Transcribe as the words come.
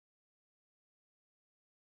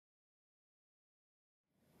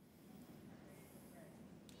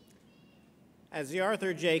As the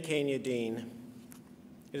Arthur J. Kania Dean,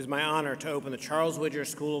 it is my honor to open the Charles Widger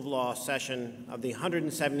School of Law session of the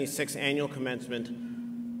 176th Annual Commencement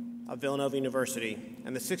of Villanova University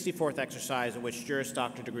and the 64th exercise at which Juris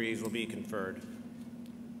Doctor degrees will be conferred.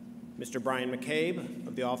 Mr. Brian McCabe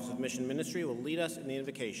of the Office of Mission Ministry will lead us in the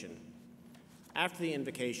invocation. After the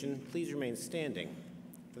invocation, please remain standing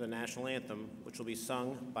for the national anthem, which will be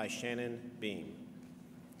sung by Shannon Beam.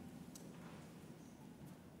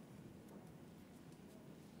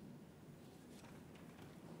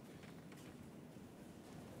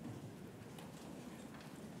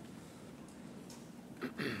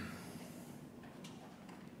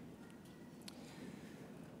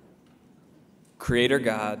 Creator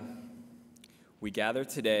God, we gather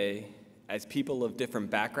today as people of different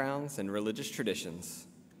backgrounds and religious traditions,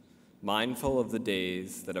 mindful of the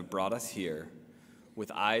days that have brought us here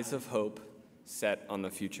with eyes of hope set on the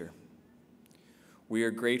future. We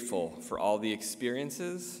are grateful for all the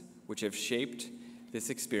experiences which have shaped this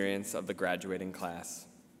experience of the graduating class.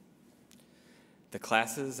 The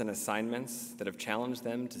classes and assignments that have challenged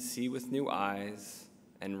them to see with new eyes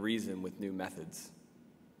and reason with new methods.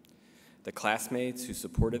 The classmates who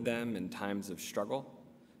supported them in times of struggle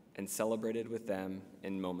and celebrated with them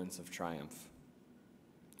in moments of triumph.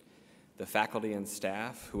 The faculty and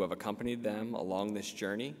staff who have accompanied them along this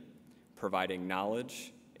journey, providing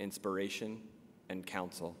knowledge, inspiration, and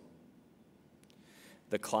counsel.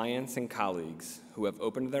 The clients and colleagues who have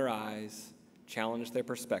opened their eyes, challenged their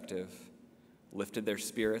perspective, lifted their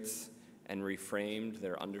spirits, and reframed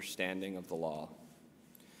their understanding of the law.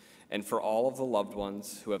 And for all of the loved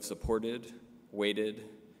ones who have supported, waited,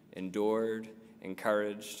 endured,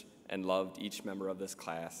 encouraged, and loved each member of this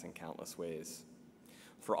class in countless ways.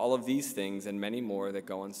 For all of these things and many more that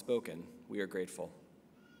go unspoken, we are grateful.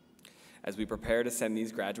 As we prepare to send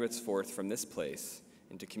these graduates forth from this place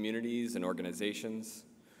into communities and organizations,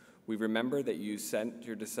 we remember that you sent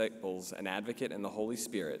your disciples an advocate in the Holy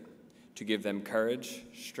Spirit to give them courage,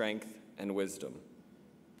 strength, and wisdom.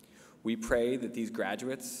 We pray that these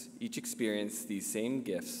graduates each experience these same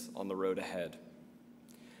gifts on the road ahead.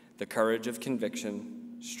 The courage of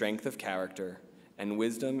conviction, strength of character, and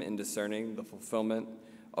wisdom in discerning the fulfillment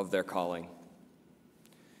of their calling.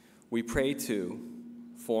 We pray too,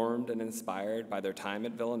 formed and inspired by their time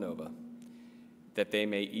at Villanova, that they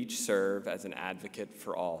may each serve as an advocate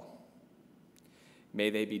for all. May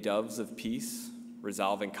they be doves of peace,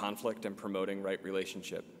 resolving conflict and promoting right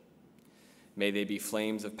relationship. May they be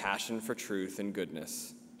flames of passion for truth and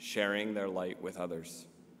goodness, sharing their light with others.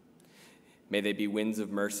 May they be winds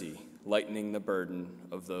of mercy, lightening the burden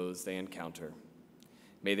of those they encounter.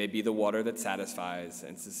 May they be the water that satisfies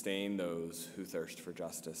and sustain those who thirst for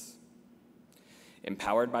justice.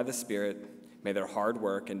 Empowered by the Spirit, may their hard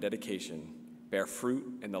work and dedication bear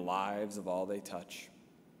fruit in the lives of all they touch.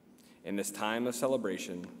 In this time of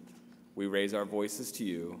celebration, we raise our voices to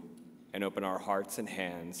you and open our hearts and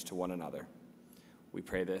hands to one another. We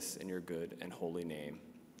pray this in your good and holy name.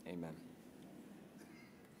 Amen.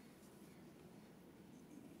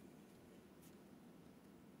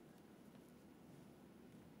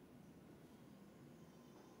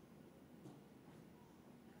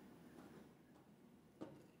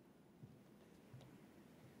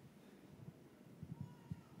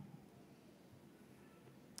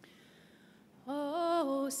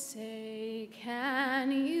 Oh, say,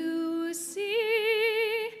 can you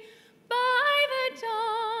see by the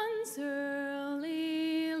dawn's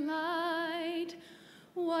early light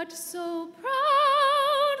what so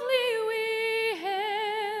proudly we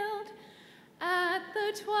hailed at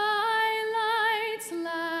the twilight's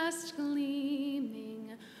last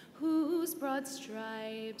gleaming, whose broad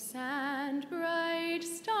stripes and bright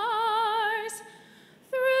stars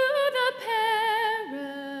through the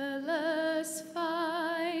perilous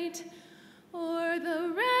fight o'er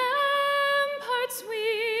the ramparts we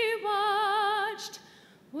watched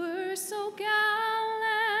were so gallantly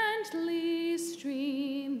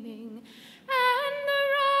streaming, and the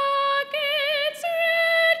rockets'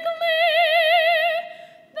 red glare,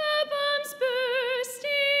 the bombs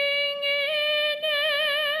bursting in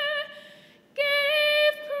air,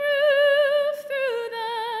 gave proof through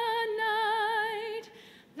the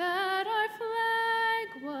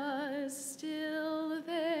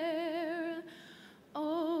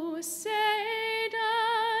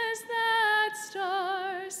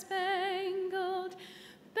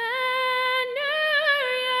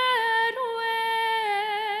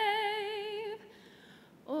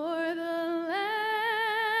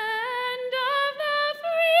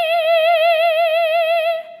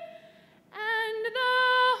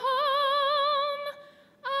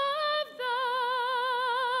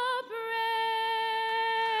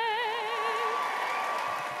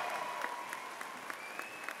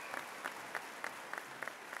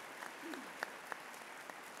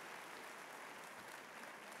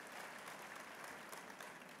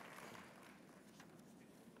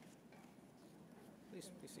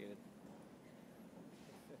seated.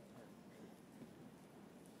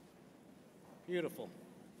 Beautiful.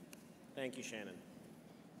 Thank you, Shannon.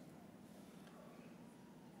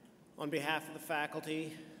 On behalf of the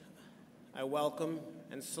faculty, I welcome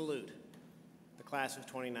and salute the class of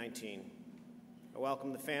 2019. I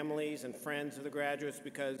welcome the families and friends of the graduates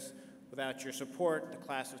because without your support, the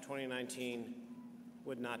class of 2019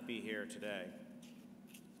 would not be here today.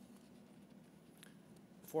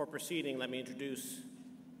 Before proceeding, let me introduce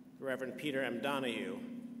the Reverend Peter M. Donahue,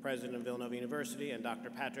 President of Villanova University, and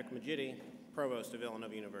Dr. Patrick Magidi, Provost of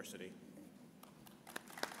Villanova University.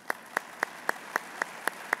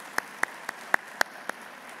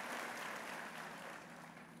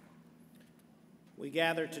 We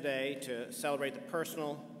gather today to celebrate the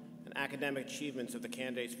personal and academic achievements of the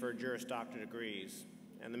candidates for Juris Doctor degrees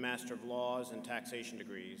and the Master of Laws and Taxation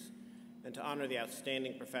degrees, and to honor the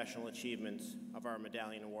outstanding professional achievements of our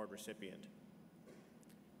Medallion Award recipient.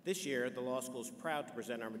 This year, the law school is proud to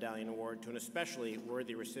present our Medallion Award to an especially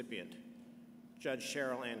worthy recipient, Judge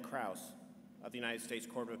Cheryl Ann Krause of the United States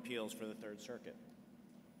Court of Appeals for the Third Circuit.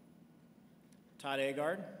 Todd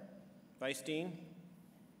Agard, Vice Dean,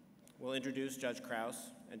 will introduce Judge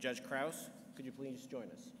Krause. And Judge Krause, could you please join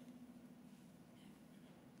us?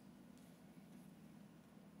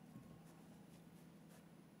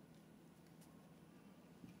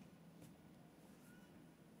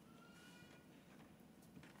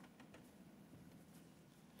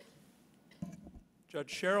 Judge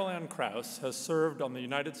Cheryl Ann Krause has served on the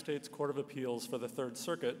United States Court of Appeals for the Third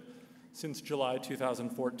Circuit since July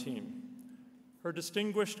 2014. Her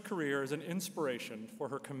distinguished career is an inspiration for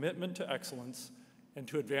her commitment to excellence and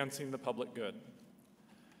to advancing the public good.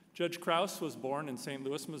 Judge Krause was born in St.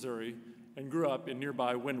 Louis, Missouri, and grew up in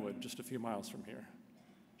nearby Wynwood, just a few miles from here.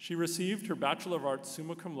 She received her Bachelor of Arts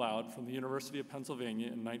summa cum laude from the University of Pennsylvania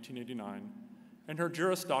in 1989, and her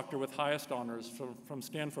Juris Doctor with highest honors from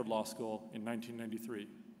Stanford Law School in 1993.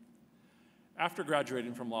 After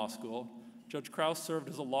graduating from law school, Judge Krause served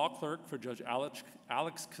as a law clerk for Judge Alex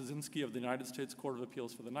Kaczynski of the United States Court of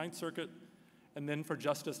Appeals for the Ninth Circuit, and then for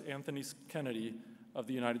Justice Anthony Kennedy of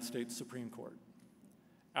the United States Supreme Court.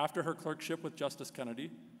 After her clerkship with Justice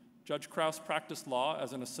Kennedy, Judge Krause practiced law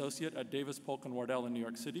as an associate at Davis Polk & Wardell in New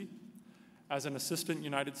York City, as an assistant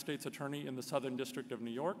United States attorney in the Southern District of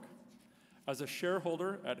New York, as a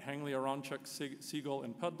shareholder at Hangley, Aronchuk, Siegel,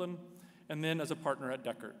 and Pudlin, and then as a partner at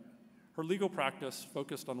Deckert. Her legal practice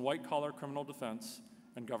focused on white-collar criminal defense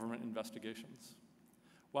and government investigations.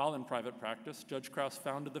 While in private practice, Judge Krause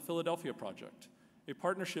founded the Philadelphia Project, a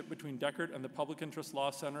partnership between Deckert and the Public Interest Law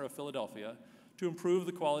Center of Philadelphia to improve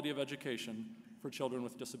the quality of education for children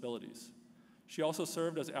with disabilities. She also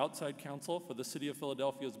served as outside counsel for the City of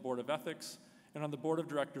Philadelphia's Board of Ethics and on the Board of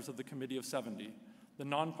Directors of the Committee of 70, the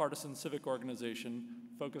nonpartisan civic organization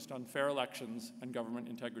focused on fair elections and government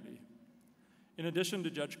integrity. In addition to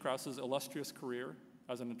Judge Krause's illustrious career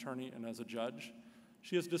as an attorney and as a judge,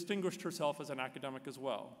 she has distinguished herself as an academic as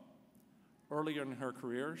well. Earlier in her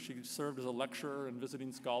career, she served as a lecturer and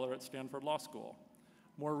visiting scholar at Stanford Law School.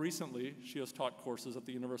 More recently, she has taught courses at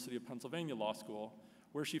the University of Pennsylvania Law School,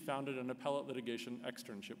 where she founded an appellate litigation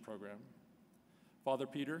externship program. Father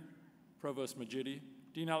Peter, Provost Magidi,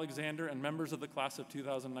 Dean Alexander, and members of the class of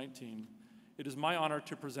 2019, it is my honor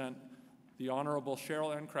to present the Honorable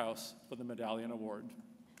Cheryl Ann Krause for the Medallion Award.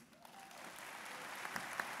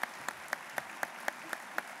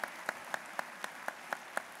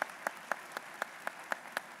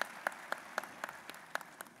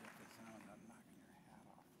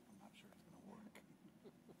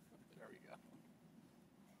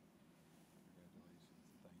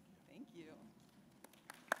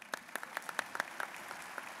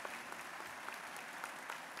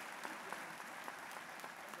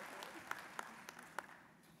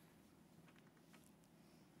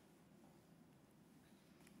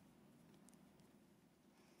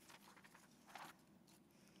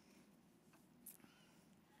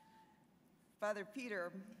 Father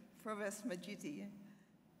Peter, Provost Magidi,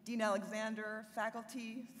 Dean Alexander,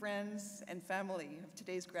 faculty, friends, and family of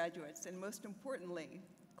today's graduates, and most importantly,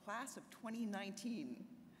 class of 2019.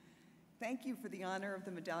 Thank you for the honor of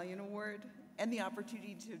the Medallion Award and the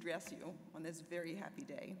opportunity to address you on this very happy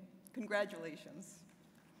day. Congratulations.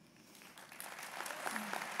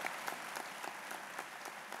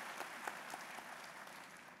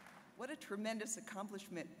 What a tremendous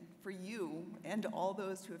accomplishment for you and all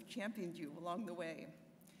those who have championed you along the way.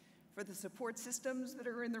 For the support systems that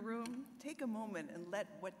are in the room, take a moment and let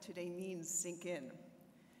what today means sink in.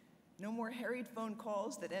 No more harried phone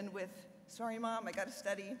calls that end with, "Sorry, Mom, I gotta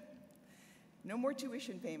study." No more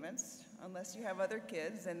tuition payments, unless you have other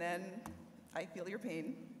kids, and then I feel your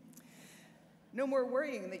pain. No more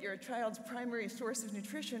worrying that your child's primary source of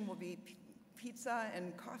nutrition will be pizza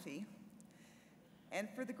and coffee. And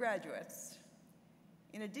for the graduates,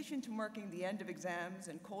 in addition to marking the end of exams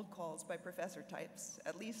and cold calls by professor types,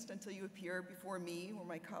 at least until you appear before me or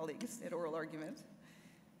my colleagues at oral argument,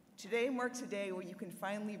 today marks a day when you can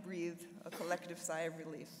finally breathe a collective sigh of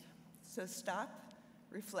relief. So stop,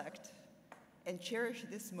 reflect, and cherish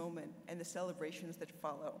this moment and the celebrations that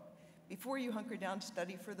follow before you hunker down to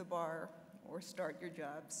study for the bar or start your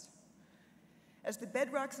jobs. As the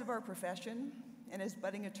bedrocks of our profession and as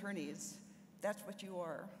budding attorneys, that's what you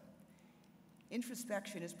are.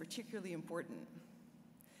 Introspection is particularly important.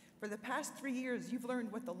 For the past 3 years, you've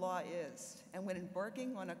learned what the law is, and when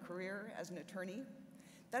embarking on a career as an attorney,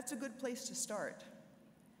 that's a good place to start.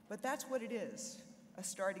 But that's what it is, a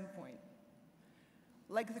starting point.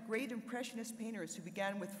 Like the great Impressionist painters who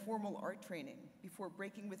began with formal art training before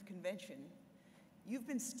breaking with convention, you've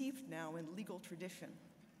been steeped now in legal tradition.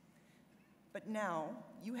 But now,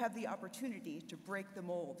 you have the opportunity to break the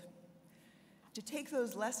mold, to take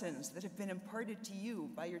those lessons that have been imparted to you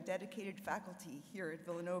by your dedicated faculty here at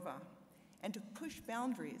Villanova, and to push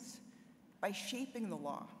boundaries by shaping the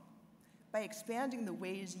law, by expanding the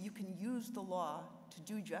ways you can use the law to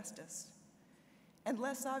do justice. And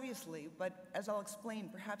less obviously, but as I'll explain,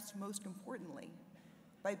 perhaps most importantly,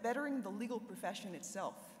 by bettering the legal profession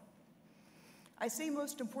itself. I say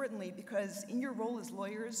most importantly because in your role as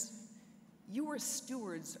lawyers, you are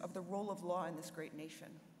stewards of the role of law in this great nation.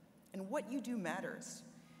 And what you do matters.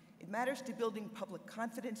 It matters to building public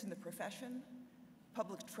confidence in the profession,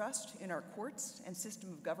 public trust in our courts and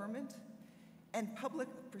system of government, and public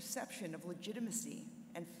perception of legitimacy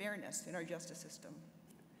and fairness in our justice system.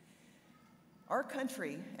 Our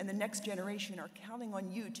country and the next generation are counting on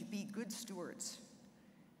you to be good stewards.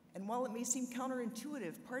 And while it may seem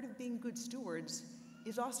counterintuitive, part of being good stewards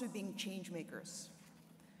is also being change makers.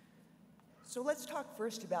 So let's talk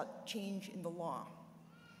first about change in the law.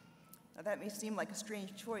 Now, that may seem like a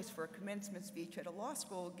strange choice for a commencement speech at a law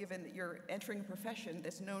school, given that you're entering a profession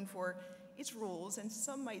that's known for its rules, and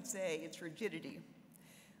some might say its rigidity.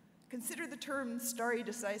 Consider the term stare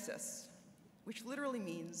decisis, which literally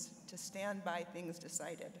means to stand by things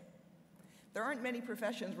decided. There aren't many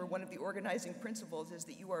professions where one of the organizing principles is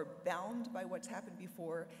that you are bound by what's happened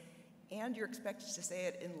before, and you're expected to say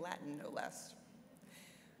it in Latin, no less.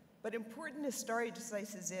 But important as stare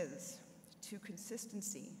decisis is to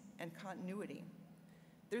consistency and continuity,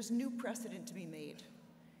 there's new precedent to be made,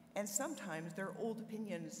 and sometimes there are old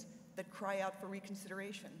opinions that cry out for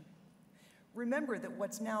reconsideration. Remember that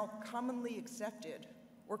what's now commonly accepted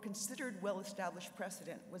or considered well-established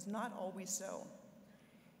precedent was not always so.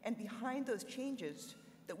 And behind those changes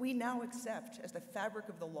that we now accept as the fabric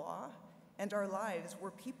of the law and our lives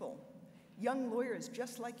were people, young lawyers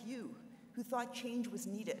just like you, who thought change was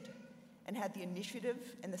needed and had the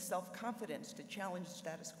initiative and the self-confidence to challenge the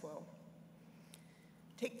status quo.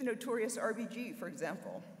 Take the notorious RBG, for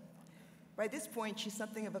example. By this point, she's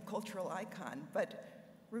something of a cultural icon, but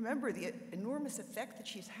remember the enormous effect that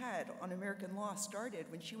she's had on American law started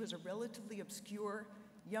when she was a relatively obscure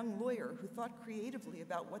young lawyer who thought creatively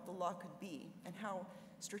about what the law could be and how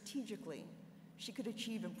strategically she could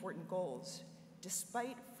achieve important goals,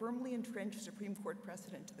 despite firmly entrenched Supreme Court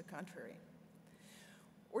precedent to the contrary.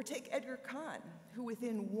 Or take Edgar Kahn, who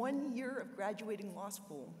within 1 year of graduating law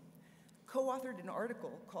school, co-authored an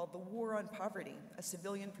article called The War on Poverty, A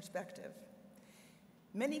Civilian Perspective.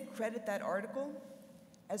 Many credit that article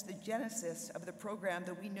as the genesis of the program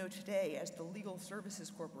that we know today as the Legal Services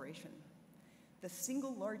Corporation, the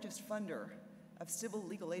single largest funder of civil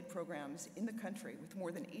legal aid programs in the country with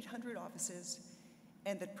more than 800 offices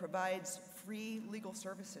and that provides free legal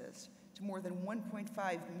services to more than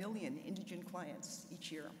 1.5 million indigent clients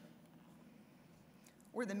each year.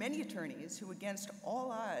 Or the many attorneys who, against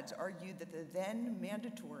all odds, argued that the then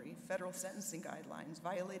mandatory federal sentencing guidelines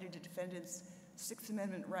violated a defendant's Sixth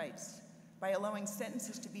Amendment rights by allowing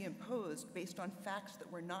sentences to be imposed based on facts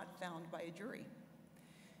that were not found by a jury.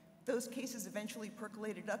 Those cases eventually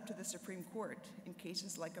percolated up to the Supreme Court in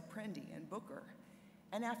cases like Apprendi and Booker.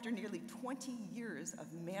 And after nearly 20 years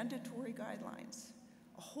of mandatory guidelines,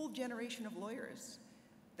 a whole generation of lawyers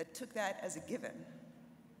that took that as a given,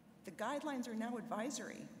 the guidelines are now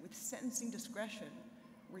advisory with sentencing discretion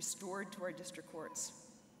restored to our district courts.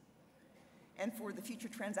 And for the future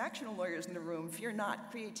transactional lawyers in the room, fear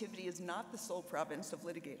not, creativity is not the sole province of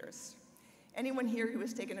litigators. Anyone here who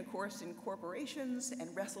has taken a course in corporations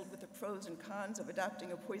and wrestled with the pros and cons of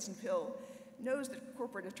adopting a poison pill knows that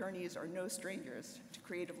corporate attorneys are no strangers to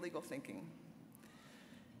creative legal thinking.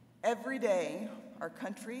 Every day, our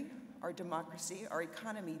country, our democracy, our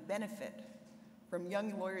economy benefit from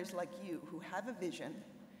young lawyers like you who have a vision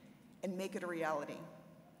and make it a reality.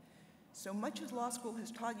 So much as law school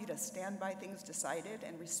has taught you to stand by things decided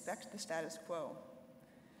and respect the status quo,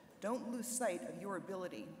 don't lose sight of your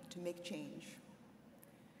ability to make change.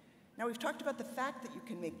 Now, we've talked about the fact that you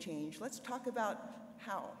can make change. Let's talk about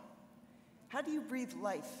how. How do you breathe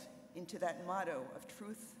life into that motto of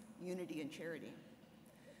truth, unity, and charity?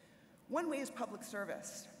 One way is public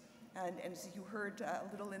service. And as you heard a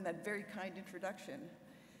little in that very kind introduction,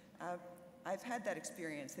 I've had that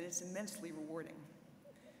experience, and it's immensely rewarding.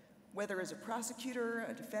 Whether as a prosecutor,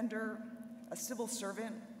 a defender, a civil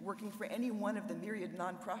servant, working for any one of the myriad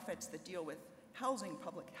nonprofits that deal with housing,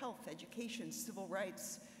 public health, education, civil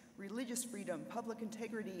rights, religious freedom, public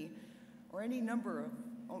integrity, or any number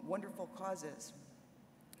of wonderful causes.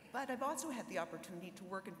 But I've also had the opportunity to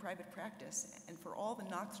work in private practice, and for all the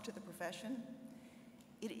knocks to the profession,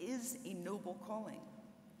 it is a noble calling.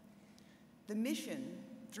 The mission,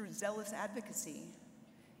 through zealous advocacy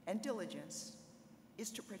and diligence,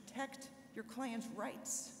 is to protect your client's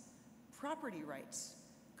rights, property rights,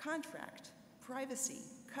 contract, privacy,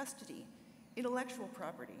 custody, intellectual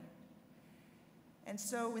property. And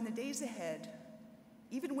so in the days ahead,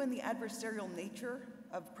 even when the adversarial nature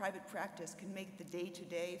of private practice can make the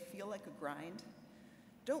day-to-day feel like a grind,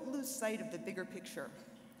 don't lose sight of the bigger picture,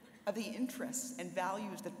 of the interests and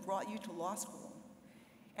values that brought you to law school,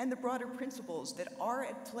 and the broader principles that are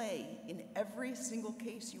at play in every single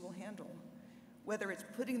case you will handle, whether it's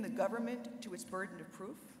putting the government to its burden of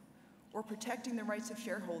proof or protecting the rights of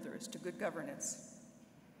shareholders to good governance.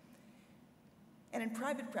 And in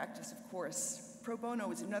private practice, of course, pro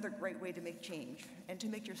bono is another great way to make change and to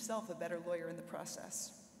make yourself a better lawyer in the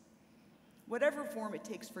process. Whatever form it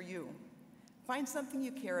takes for you, find something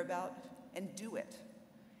you care about and do it.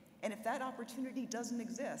 And if that opportunity doesn't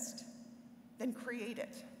exist, then create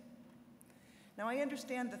it. Now, I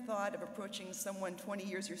understand the thought of approaching someone 20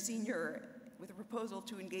 years your senior with a proposal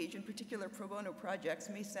to engage in particular pro bono projects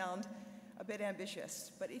may sound a bit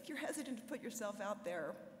ambitious, but if you're hesitant to put yourself out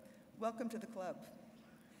there, welcome to the club.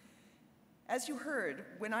 As you heard,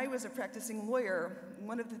 when I was a practicing lawyer,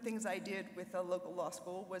 one of the things I did with a local law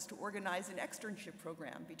school was to organize an externship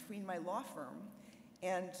program between my law firm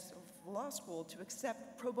and law school to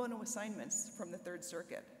accept pro bono assignments from the Third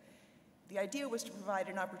Circuit. The idea was to provide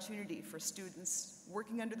an opportunity for students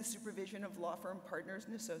working under the supervision of law firm partners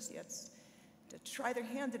and associates to try their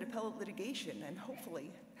hand at appellate litigation and hopefully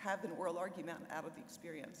have an oral argument out of the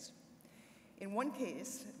experience. In one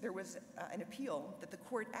case, there was an appeal that the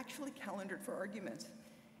court actually calendared for argument,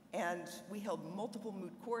 and we held multiple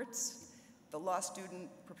moot courts. The law student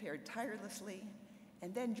prepared tirelessly,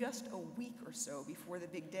 and then just a week or so before the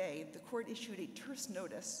big day, the court issued a terse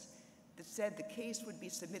notice that said the case would be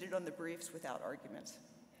submitted on the briefs without argument.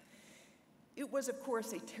 It was, of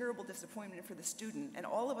course, a terrible disappointment for the student and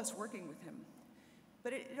all of us working with him.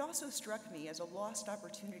 But it also struck me as a lost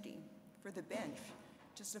opportunity for the bench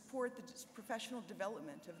to support the professional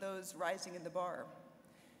development of those rising in the bar.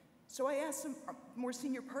 So I asked some more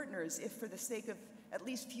senior partners if, for the sake of at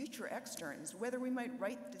least future externs, whether we might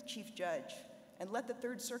write the chief judge and let the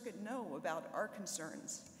Third Circuit know about our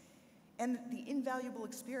concerns and the invaluable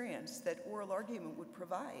experience that oral argument would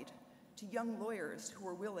provide to young lawyers who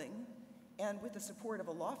were willing and, with the support of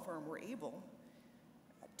a law firm, were able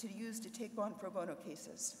to use to take on pro bono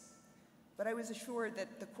cases. But I was assured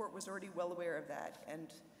that the court was already well aware of that, and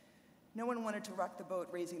no one wanted to rock the boat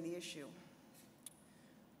raising the issue.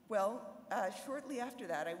 Well, shortly after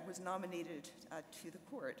that, I was nominated to the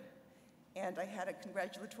court, and I had a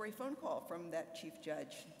congratulatory phone call from that chief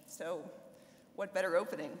judge. So what better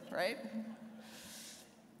opening, right?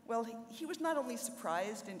 Well, he was not only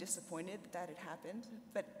surprised and disappointed that it happened,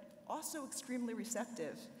 but also extremely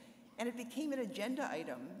receptive, and it became an agenda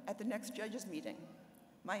item at the next judges' meeting,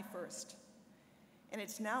 my first. And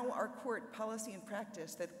it's now our court policy and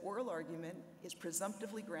practice that oral argument is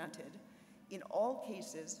presumptively granted in all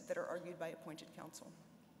cases that are argued by appointed counsel.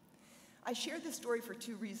 I share this story for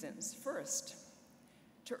two reasons. First,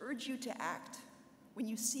 to urge you to act when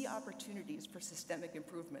you see opportunities for systemic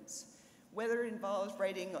improvements, whether it involves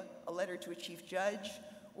writing a letter to a chief judge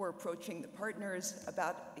or approaching the partners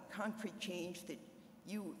about a concrete change that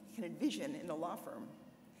you can envision in a law firm.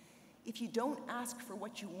 If you don't ask for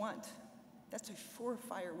what you want, that's a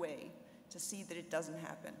surefire way to see that it doesn't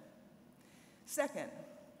happen. Second,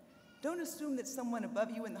 don't assume that someone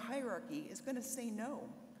above you in the hierarchy is going to say no.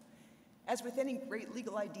 As with any great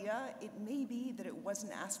legal idea, it may be that it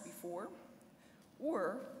wasn't asked before,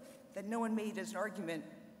 or that no one made an argument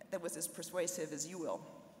that was as persuasive as you will.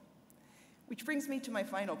 Which brings me to my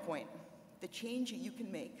final point, the change that you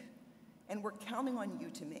can make and we're counting on you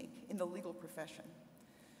to make in the legal profession.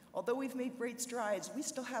 Although we've made great strides, we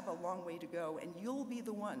still have a long way to go, and you'll be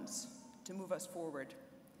the ones to move us forward.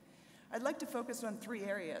 I'd like to focus on 3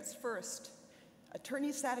 areas. First,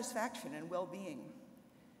 attorney satisfaction and well-being.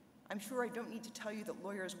 I'm sure I don't need to tell you that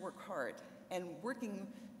lawyers work hard, and working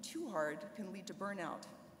too hard can lead to burnout.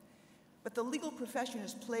 But the legal profession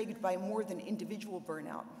is plagued by more than individual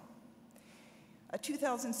burnout. A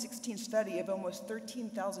 2016 study of almost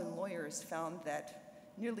 13,000 lawyers found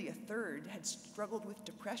that nearly a third had struggled with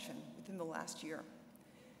depression within the last year.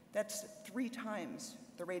 That's 3 times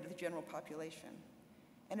the rate of the general population.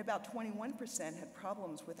 And about 21% had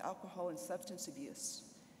problems with alcohol and substance abuse.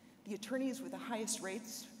 The attorneys with the highest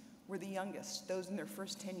rates were the youngest, those in their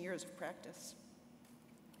first 10 years of practice.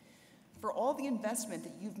 For all the investment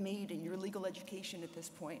that you've made in your legal education at this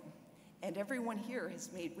point, and everyone here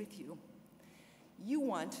has made with you, you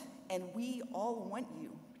want, and we all want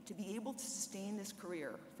you, to be able to sustain this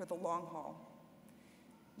career for the long haul.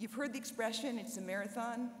 You've heard the expression, it's a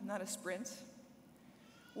marathon, not a sprint.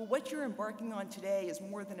 Well, what you're embarking on today is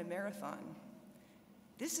more than a marathon.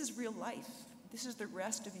 This is real life. This is the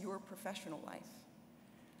rest of your professional life.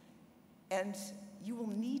 And you will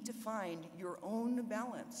need to find your own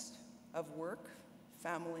balance of work,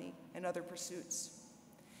 family, and other pursuits.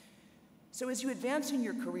 So as you advance in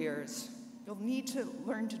your careers, you'll need to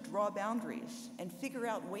learn to draw boundaries and figure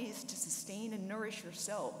out ways to sustain and nourish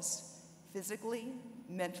yourselves physically,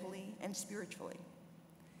 mentally, and spiritually.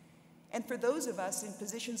 And for those of us in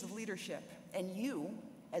positions of leadership, and you,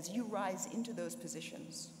 as you rise into those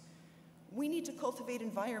positions, we need to cultivate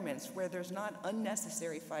environments where there's not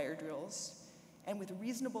unnecessary fire drills and with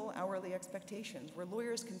reasonable hourly expectations, where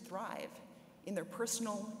lawyers can thrive in their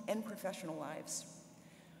personal and professional lives.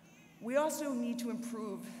 We also need to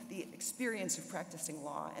improve the experience of practicing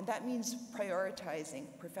law, and that means prioritizing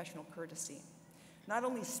professional courtesy. Not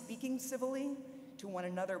only speaking civilly to one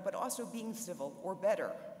another, but also being civil, or better,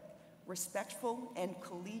 respectful and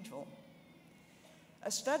collegial. A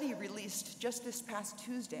study released just this past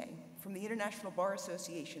Tuesday from the International Bar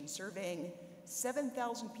Association, surveying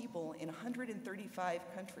 7,000 people in 135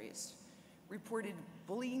 countries, reported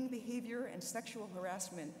bullying behavior and sexual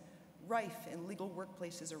harassment rife in legal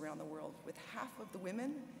workplaces around the world, with half of the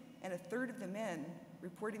women and a third of the men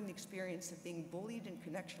reporting the experience of being bullied in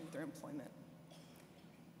connection with their employment.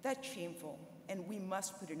 That's shameful, and we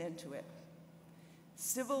must put an end to it.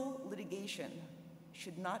 Civil litigation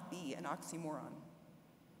should not be an oxymoron.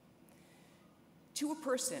 To a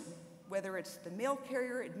person, whether it's the mail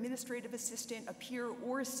carrier, administrative assistant, a peer,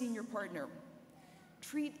 or a senior partner,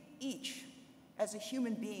 treat each as a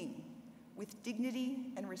human being with dignity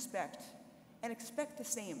and respect, and expect the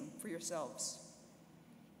same for yourselves.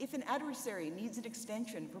 If an adversary needs an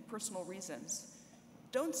extension for personal reasons,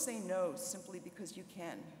 don't say no simply because you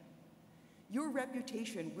can. Your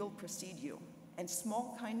reputation will precede you, and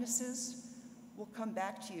small kindnesses will come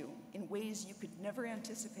back to you in ways you could never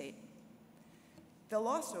anticipate. They'll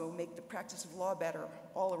also make the practice of law better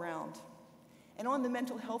all around. And on the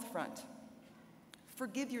mental health front,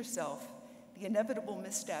 forgive yourself the inevitable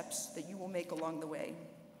missteps that you will make along the way.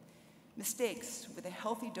 Mistakes with a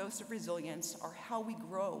healthy dose of resilience are how we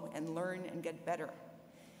grow and learn and get better.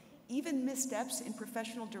 Even missteps in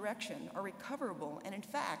professional direction are recoverable, and in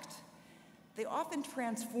fact, they often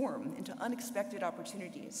transform into unexpected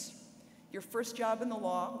opportunities. Your first job in the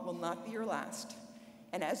law will not be your last.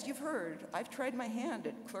 And as you've heard, I've tried my hand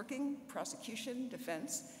at clerking, prosecution,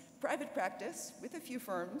 defense, private practice with a few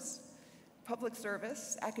firms, public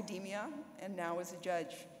service, academia, and now as a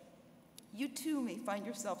judge. You too may find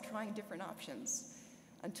yourself trying different options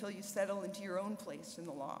until you settle into your own place in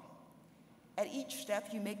the law. At each step,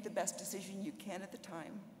 you make the best decision you can at the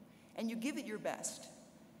time, and you give it your best.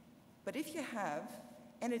 But if you have,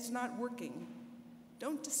 and it's not working,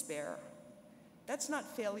 don't despair. That's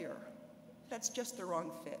not failure. That's just the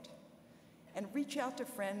wrong fit. And reach out to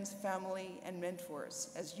friends, family, and mentors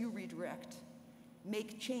as you redirect.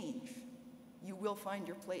 Make change. You will find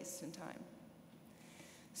your place in time.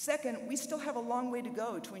 Second, we still have a long way to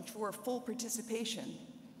go to ensure full participation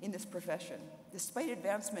in this profession. Despite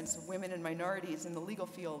advancements of women and minorities in the legal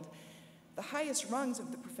field, the highest rungs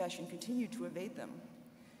of the profession continue to evade them.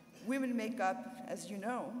 Women make up, as you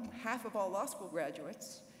know, half of all law school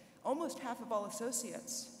graduates, almost half of all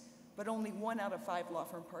associates, but only 1 out of 5 law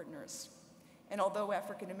firm partners. And although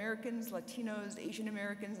African Americans, Latinos, Asian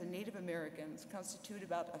Americans, and Native Americans constitute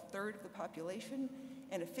about a third of the population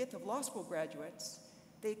and a fifth of law school graduates,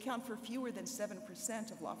 they account for fewer than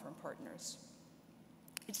 7% of law firm partners.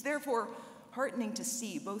 It's therefore heartening to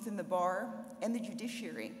see, both in the bar and the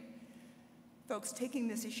judiciary, folks taking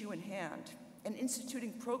this issue in hand and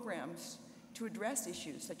instituting programs to address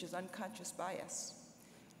issues such as unconscious bias.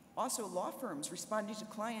 Also, law firms responding to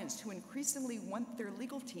clients who increasingly want their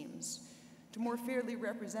legal teams to more fairly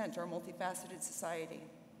represent our multifaceted society.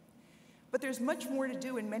 But there's much more to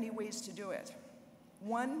do and many ways to do it.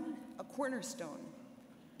 One, a cornerstone,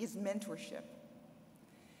 is mentorship.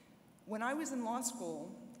 When I was in law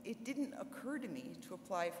school, it didn't occur to me to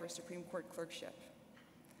apply for a Supreme Court clerkship.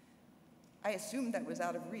 I assumed that was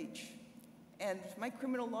out of reach. And my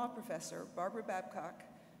criminal law professor, Barbara Babcock,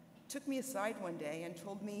 took me aside one day and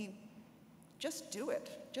told me, just do it,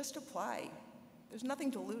 just apply. There's nothing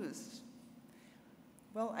to lose.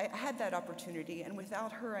 Well, I had that opportunity, and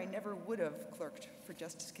without her, I never would have clerked for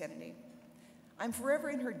Justice Kennedy. I'm forever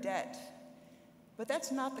in her debt, but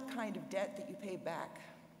that's not the kind of debt that you pay back.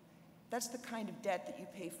 That's the kind of debt that you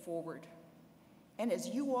pay forward. And as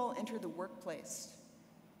you all enter the workplace,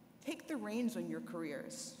 take the reins on your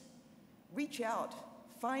careers. Reach out,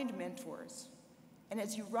 find mentors. And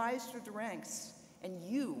as you rise through the ranks, and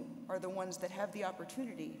you are the ones that have the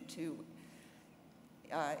opportunity to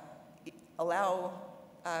allow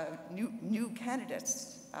new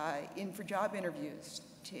candidates in for job interviews,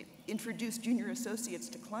 to introduce junior associates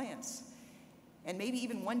to clients, and maybe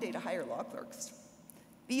even one day to hire law clerks.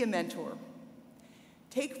 Be a mentor.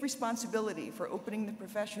 Take responsibility for opening the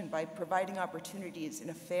profession by providing opportunities in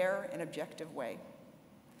a fair and objective way.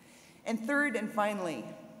 And third and finally,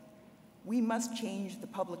 we must change the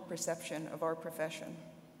public perception of our profession.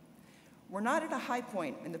 We're not at a high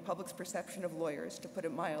point in the public's perception of lawyers, to put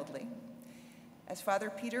it mildly. As Father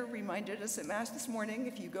Peter reminded us at Mass this morning,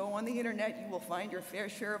 if you go on the internet, you will find your fair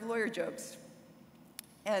share of lawyer jokes.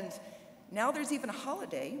 And now there's even a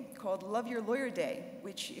holiday called Love Your Lawyer Day,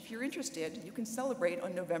 which, if you're interested, you can celebrate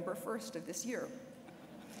on November 1st of this year.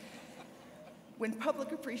 When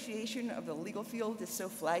public appreciation of the legal field is so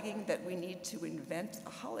flagging that we need to invent a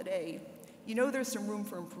holiday, you know there's some room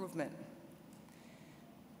for improvement.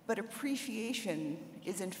 But appreciation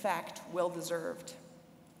is, in fact, well-deserved.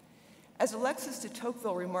 As Alexis de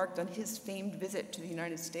Tocqueville remarked on his famed visit to the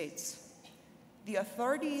United States, the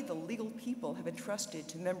authority the legal people have entrusted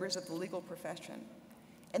to members of the legal profession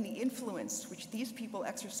and the influence which these people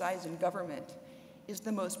exercise in government is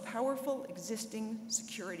the most powerful existing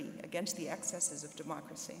security against the excesses of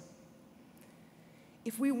democracy.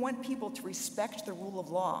 If we want people to respect the rule of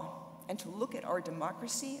law and to look at our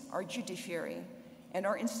democracy, our judiciary, and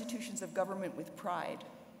our institutions of government with pride,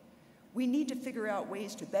 we need to figure out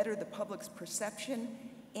ways to better the public's perception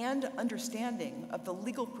and understanding of the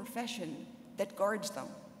legal profession that guards them.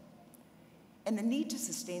 And the need to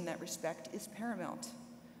sustain that respect is paramount.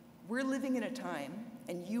 We're living in a time,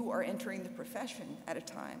 and you are entering the profession at a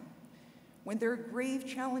time, when there are grave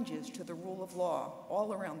challenges to the rule of law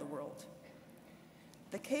all around the world.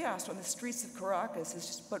 The chaos on the streets of Caracas is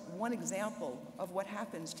just but one example of what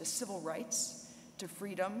happens to civil rights, to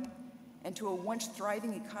freedom, and to a once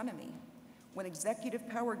thriving economy when executive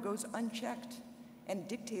power goes unchecked and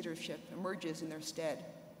dictatorship emerges in their stead.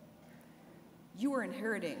 You are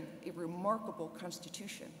inheriting a remarkable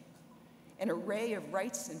constitution, an array of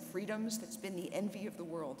rights and freedoms that's been the envy of the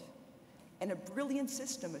world, and a brilliant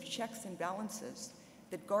system of checks and balances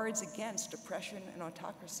that guards against oppression and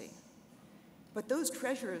autocracy. But those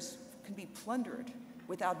treasures can be plundered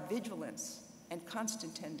without vigilance and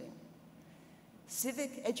constant tending.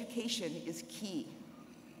 Civic education is key,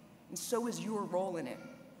 and so is your role in it.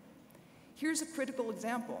 Here's a critical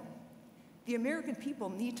example. The American people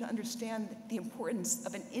need to understand the importance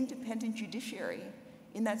of an independent judiciary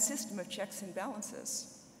in that system of checks and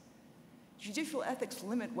balances. Judicial ethics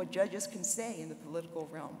limit what judges can say in the political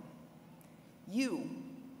realm. You,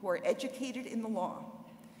 who are educated in the law,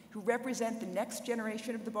 who represent the next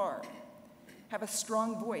generation of the bar, have a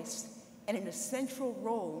strong voice and an essential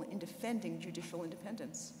role in defending judicial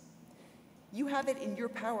independence. You have it in your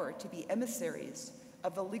power to be emissaries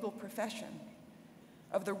of the legal profession,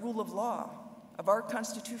 of the rule of law, of our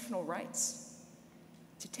constitutional rights,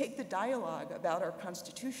 to take the dialogue about our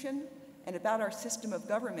Constitution and about our system of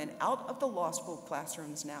government out of the law school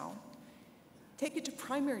classrooms now. Take it to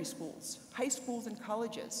primary schools, high schools, and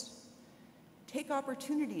colleges. Take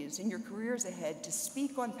opportunities in your careers ahead to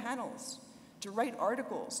speak on panels, to write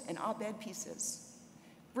articles and op-ed pieces.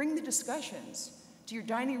 Bring the discussions to your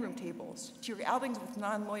dining room tables, to your outings with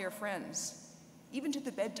non-lawyer friends, even to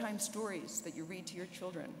the bedtime stories that you read to your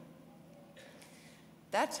children.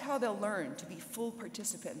 That's how they'll learn to be full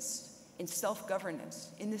participants in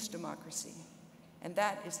self-governance in this democracy, and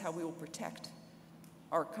that is how we will protect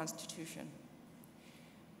our Constitution.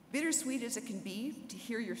 Bittersweet as it can be to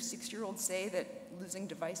hear your 6-year-old say that losing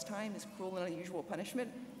device time is cruel and unusual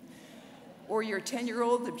punishment, or your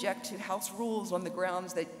 10-year-old object to house rules on the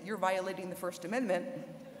grounds that you're violating the First Amendment,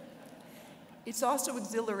 it's also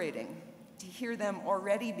exhilarating to hear them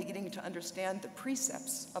already beginning to understand the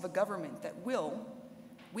precepts of a government that will,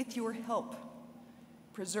 with your help,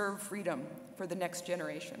 preserve freedom for the next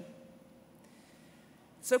generation.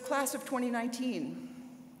 So, class of 2019,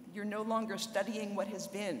 you're no longer studying what has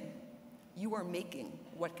been. You are making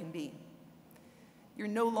what can be. You're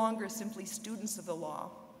no longer simply students of the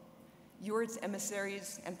law. You're its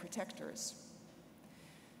emissaries and protectors.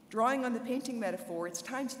 Drawing on the painting metaphor, it's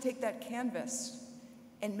time to take that canvas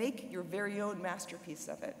and make your very own masterpiece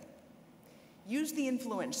of it. Use the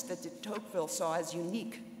influence that de Tocqueville saw as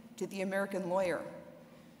unique to the American lawyer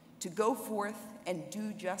to go forth and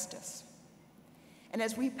do justice. And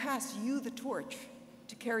as we pass you the torch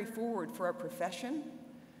to carry forward for our profession,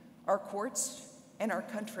 our courts, and our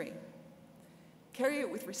country, carry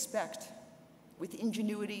it with respect, with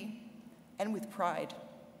ingenuity, and with pride.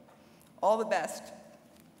 All the best.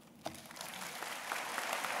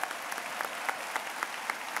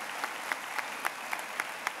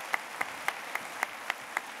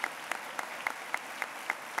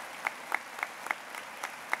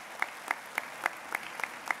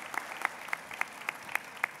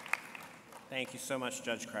 Thank you so much,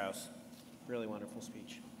 Judge Krause. Really wonderful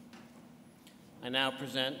speech. I now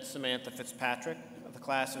present Samantha Fitzpatrick of the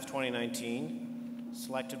class of 2019,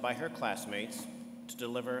 selected by her classmates to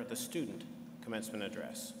deliver the student commencement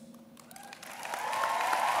address.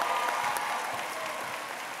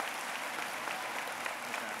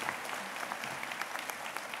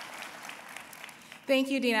 Thank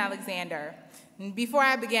you, Dean Alexander. And before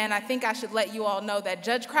I begin, I think I should let you all know that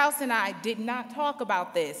Judge Krause and I did not talk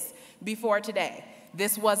about this before today.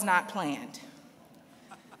 This was not planned.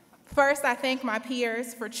 First, I thank my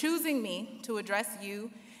peers for choosing me to address you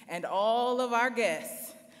and all of our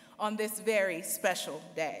guests on this very special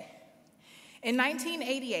day. In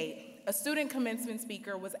 1988, a student commencement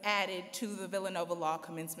speaker was added to the Villanova Law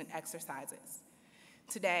commencement exercises.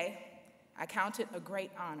 Today, I count it a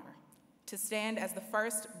great honor to stand as the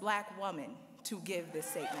first Black woman to give this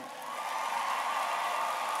statement.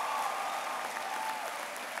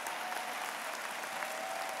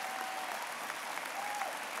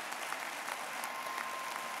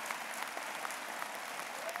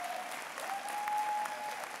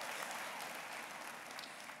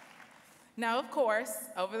 Now, of course,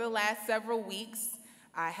 over the last several weeks,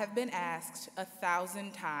 I have been asked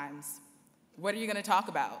 1,000 times, what are you going to talk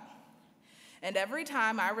about? And every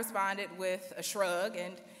time I responded with a shrug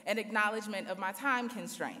and an acknowledgement of my time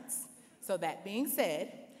constraints. So that being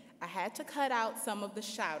said, I had to cut out some of the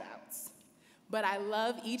shout-outs. But I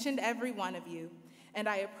love each and every one of you, and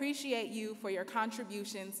I appreciate you for your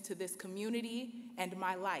contributions to this community and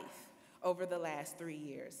my life over the last 3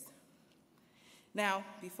 years. Now,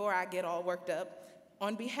 before I get all worked up,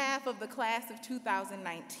 on behalf of the class of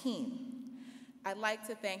 2019, I'd like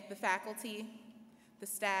to thank the faculty, the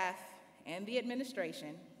staff, and the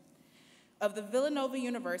administration of the Villanova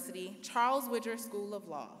University Charles Widger School of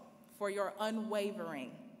Law for your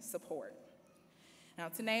unwavering support. Now,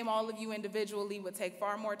 to name all of you individually would take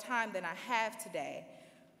far more time than I have today,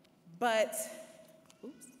 but,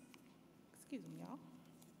 excuse me, y'all.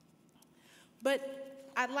 But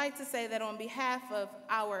I'd like to say that on behalf of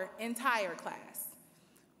our entire class,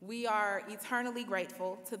 we are eternally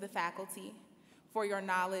grateful to the faculty for your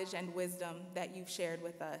knowledge and wisdom that you've shared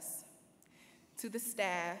with us, to the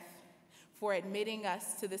staff for admitting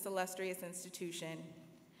us to this illustrious institution,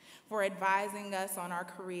 for advising us on our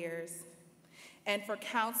careers, and for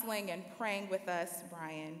counseling and praying with us,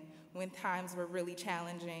 Brian, when times were really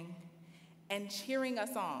challenging, and cheering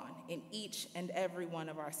us on in each and every one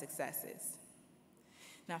of our successes.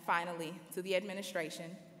 Now, finally, to the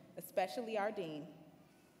administration, especially our dean,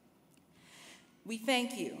 we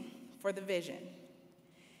thank you for the vision,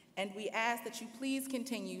 and we ask that you please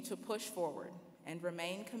continue to push forward and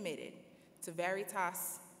remain committed to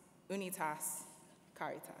Veritas, Unitas,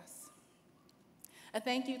 Caritas. A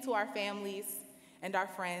thank you to our families and our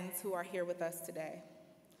friends who are here with us today.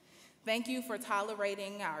 Thank you for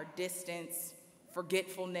tolerating our distance,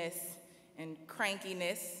 forgetfulness, and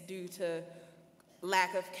crankiness due to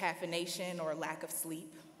lack of caffeination or lack of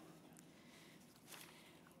sleep.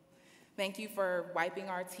 Thank you for wiping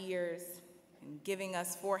our tears and giving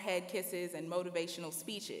us forehead kisses and motivational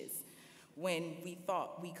speeches when we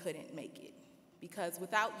thought we couldn't make it. Because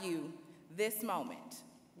without you, this moment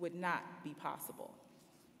would not be possible.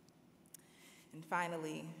 And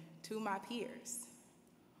finally, to my peers,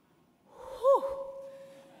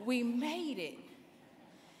 We made it.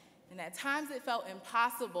 And at times it felt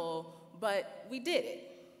impossible, but we did it.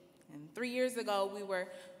 And 3 years ago, we were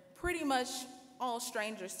pretty much all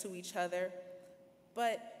strangers to each other,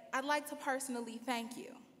 but I'd like to personally thank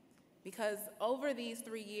you, because over these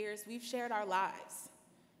 3 years, we've shared our lives.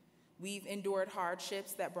 We've endured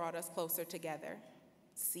hardships that brought us closer together.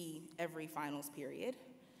 See every finals period.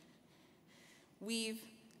 We've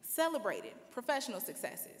celebrated professional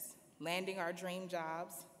successes, landing our dream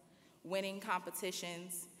jobs, winning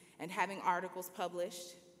competitions, and having articles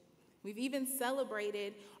published. We've even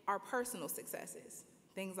celebrated our personal successes,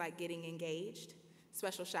 things like getting engaged.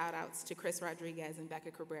 Special shout outs to Chris Rodriguez and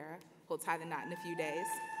Becca Cabrera, who'll tie the knot in a few days.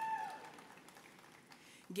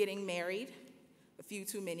 Getting married, a few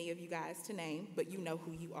too many of you guys to name, but you know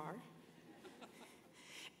who you are.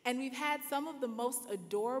 And we've had some of the most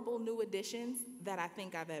adorable new additions that I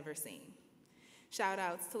think I've ever seen. Shout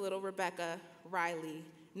outs to little Rebecca, Riley,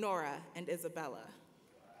 Nora, and Isabella.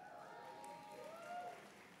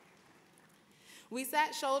 We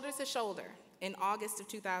sat shoulder to shoulder in August of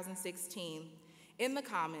 2016 in the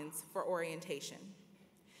Commons for orientation.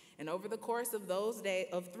 And over the course of those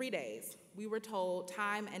 3 days, we were told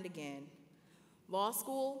time and again, law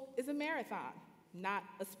school is a marathon, not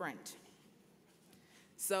a sprint.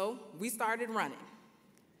 So we started running.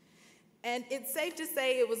 And it's safe to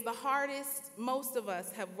say it was the hardest most of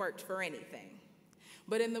us have worked for anything.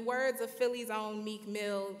 But in the words of Philly's own Meek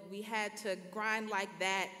Mill, we had to grind like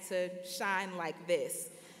that to shine like this.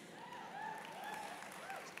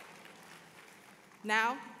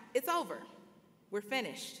 Now, it's over. We're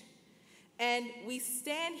finished. And we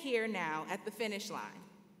stand here now at the finish line,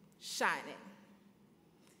 shining.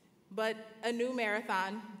 But a new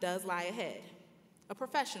marathon does lie ahead, a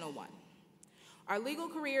professional one. Our legal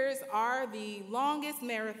careers are the longest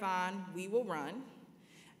marathon we will run,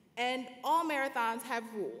 and all marathons have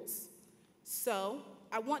rules. So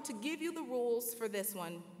I want to give you the rules for this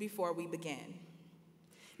one before we begin.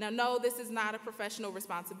 Now, no, this is not a professional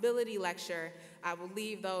responsibility lecture. I will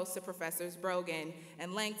leave those to Professors Brogan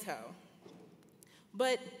and Langto.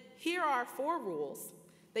 But here are 4 rules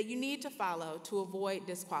that you need to follow to avoid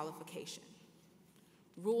disqualification.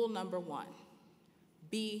 Rule number 1,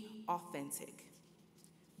 be authentic.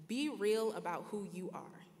 Be real about who you are.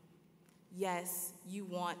 Yes, you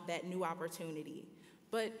want that new opportunity,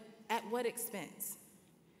 but at what expense?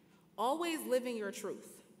 Always living your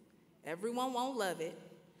truth. Everyone won't love it,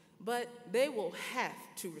 but they will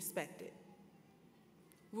have to respect it.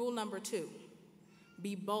 Rule number 2,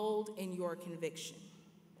 be bold in your conviction.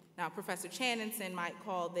 Now, Professor Channinson might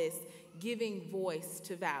call this giving voice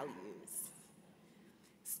to values.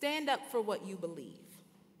 Stand up for what you believe.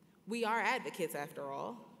 We are advocates, after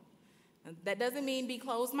all. That doesn't mean be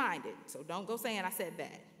closed-minded, so don't go saying I said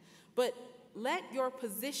that. But let your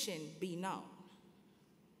position be known.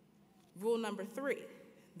 Rule number 3,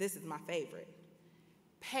 this is my favorite.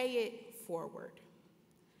 Pay it forward.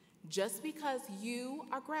 Just because you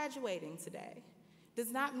are graduating today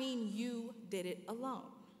does not mean you did it alone.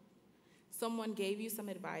 Someone gave you some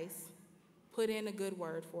advice, put in a good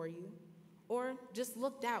word for you, or just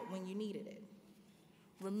looked out when you needed it.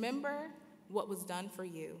 Remember what was done for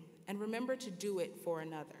you, and remember to do it for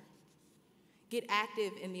another. Get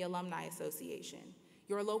active in the Alumni Association,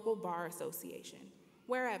 your local bar association,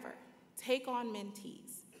 wherever. Take on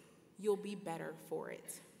mentees. You'll be better for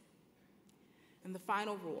it. And the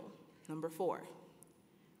final rule, number 4,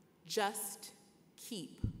 just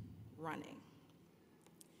keep running.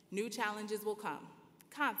 New challenges will come,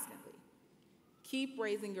 constantly. Keep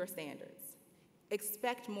raising your standards.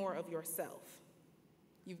 Expect more of yourself.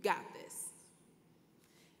 You've got this.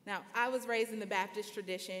 Now, I was raised in the Baptist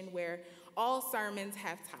tradition where all sermons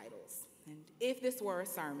have titles. And if this were a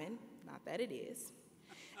sermon, not that it is,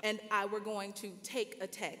 and I were going to take a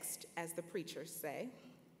text, as the preachers say,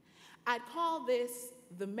 I'd call this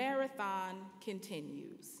The Marathon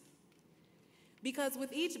Continues. Because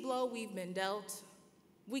with each blow we've been dealt,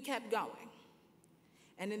 we kept going.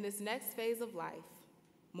 And in this next phase of life,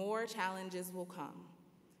 more challenges will come.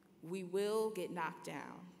 We will get knocked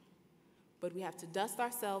down. But we have to dust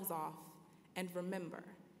ourselves off and remember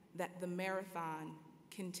that the marathon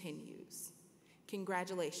continues.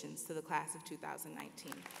 Congratulations to the class of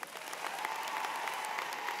 2019.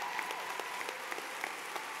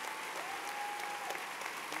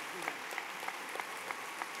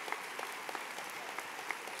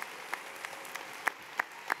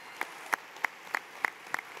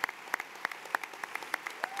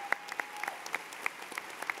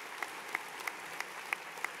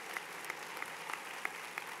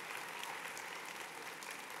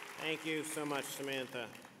 Thank you so much, Samantha.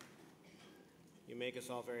 You make us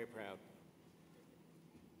all very proud.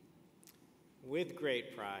 With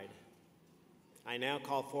great pride, I now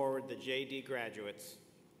call forward the JD graduates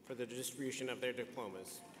for the distribution of their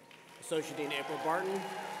diplomas. Associate Dean April Barton.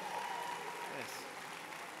 Yes.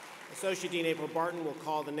 Associate Dean April Barton will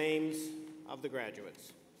call the names of the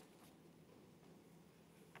graduates.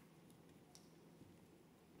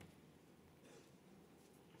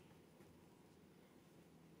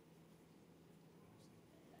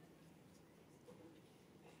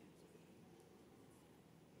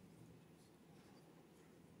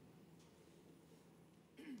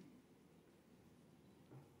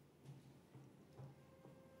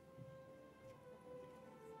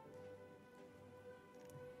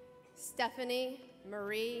 Stephanie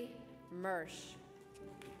Marie Mersch.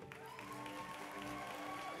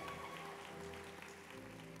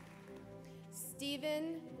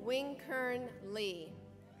 Stephen Wingkern Lee.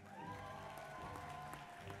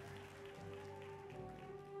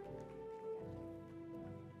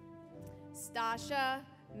 Stasha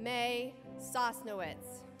May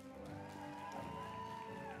Sosnowitz.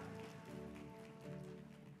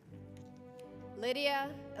 Lydia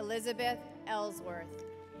Elizabeth Ellsworth.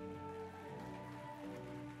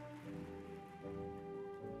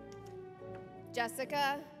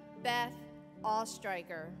 Jessica Beth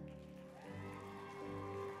Allstreicher.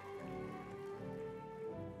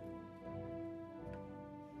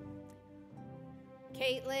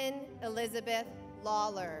 Caitlin Elizabeth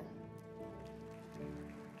Lawler.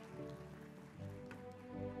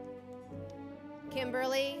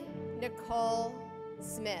 Kimberly Nicole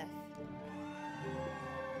Smith.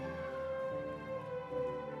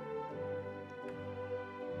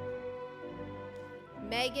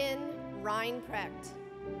 Megan Reinprecht.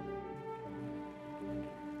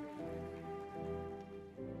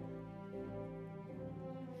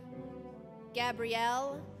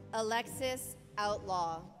 Gabrielle Alexis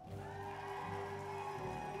Outlaw.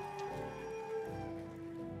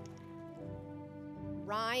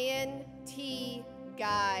 Ryan T.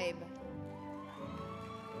 Geib.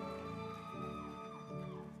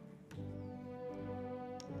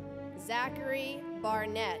 Zachary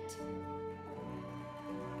Barnett.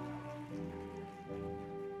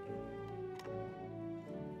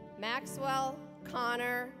 Maxwell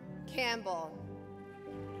Connor Campbell.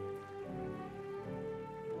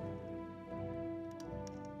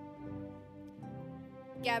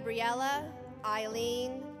 Gabriella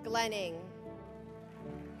Eileen Glenning.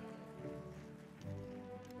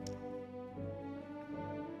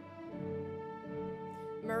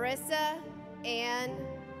 Marissa Ann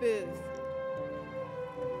Booth.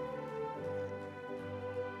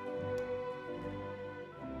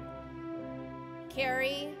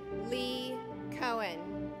 Carrie Lee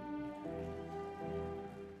Cohen.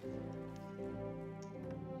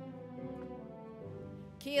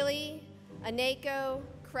 Keely Anako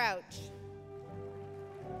Crouch.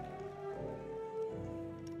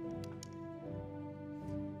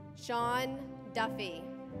 Sean Duffy.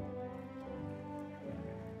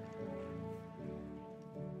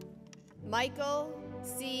 Michael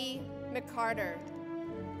C. McCarter.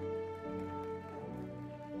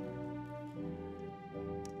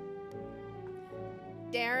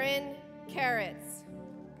 Darren Carrots.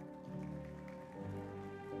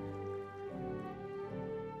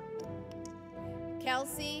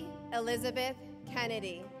 Kelsey Elizabeth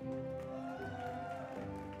Kennedy.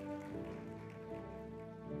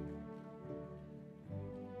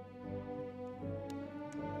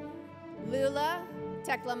 Lula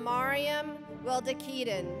Teclamariam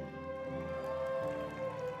Wildekeeden.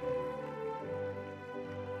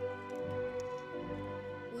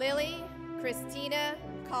 Lily Christina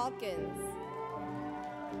Calkins.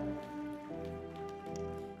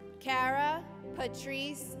 Cara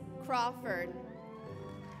Patrice Crawford.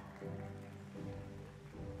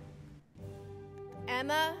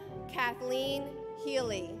 Emma Kathleen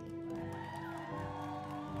Healy.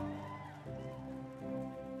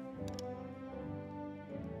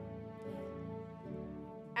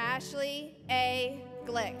 Ashley A.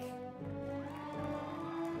 Glick.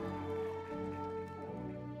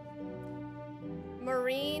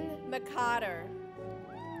 Maureen McCotter.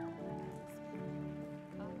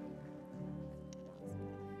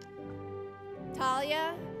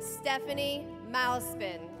 Talia Stephanie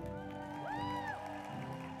Mousepin.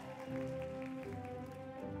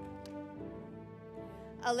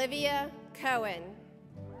 Olivia Cohen.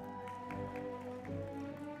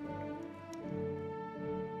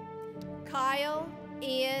 Kyle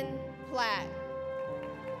Ian Platt.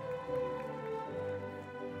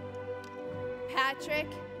 Patrick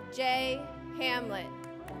J. Hamlet.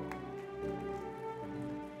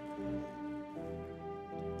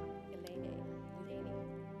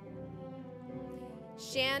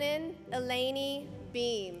 Shannon Elaney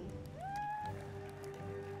Beam.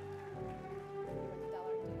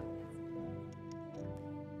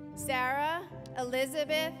 Sarah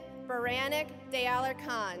Elizabeth Baranek de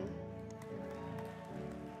Alarcon.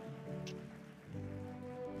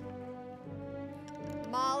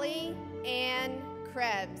 Molly Ann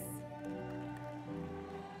Krebs.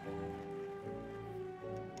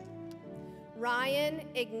 Ryan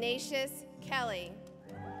Ignatius Kelly.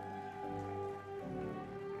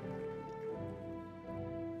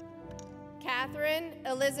 Catherine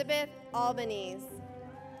Elizabeth Albanese.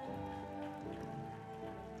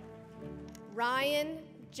 Ryan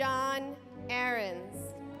John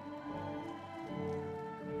Aarons.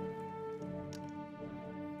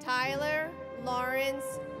 Tyler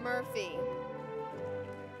Lawrence Murphy.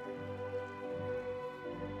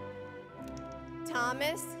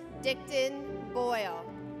 Thomas Dickton Boyle.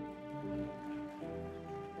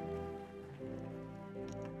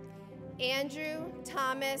 Andrew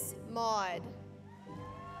Thomas Maud.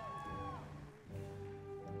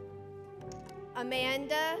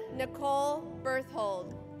 Amanda Nicole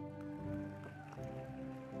Berthold.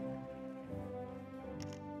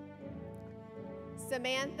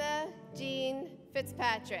 Samantha Jean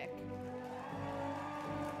Fitzpatrick.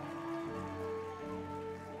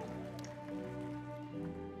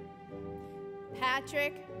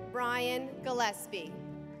 Patrick Brian Gillespie.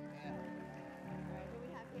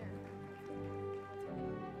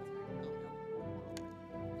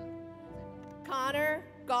 Connor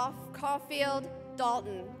Caulfield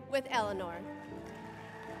Dalton with Eleanor.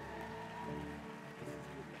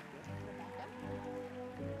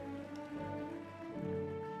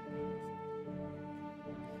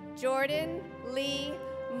 Jordan Lee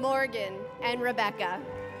Morgan and Rebecca.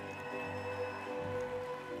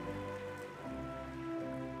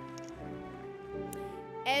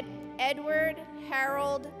 Edward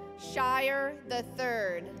Harold Shire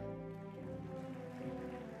III.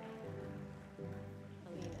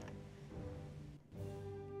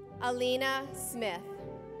 Alina Smith.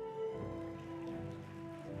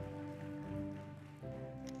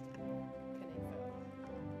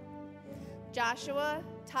 Joshua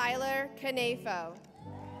Tyler Canefo.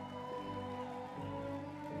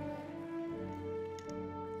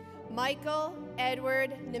 Michael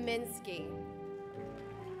Edward Neminsky.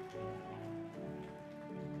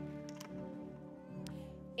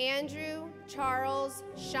 Andrew Charles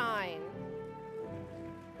Shine.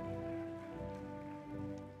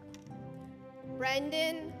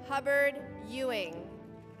 Brendan Hubbard Ewing.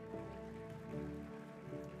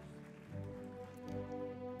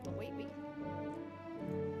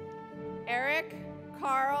 Eric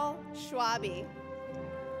Carl Schwabe.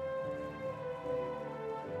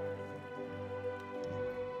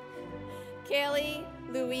 Kaylee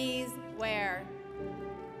Louise Ware.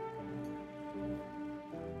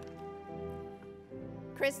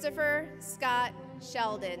 Christopher Scott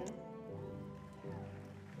Sheldon.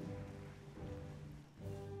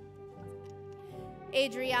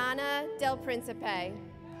 Adriana Del Principe.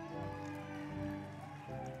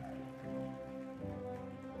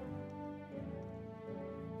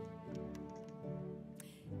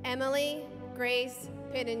 Emily Grace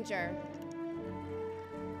Pittenger.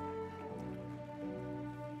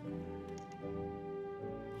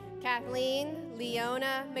 Kathleen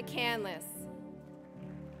Leona McCandless.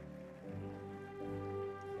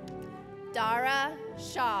 Dara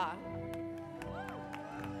Shaw.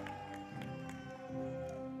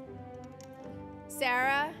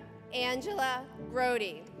 Sarah Angela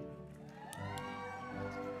Grody.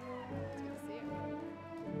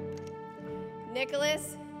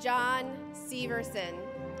 Nicholas John Severson.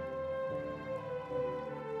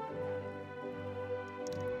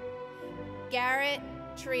 Garrett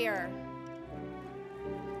Trier.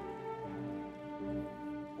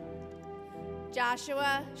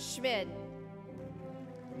 Joshua Schmid.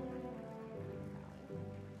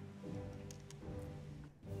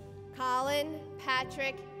 Colin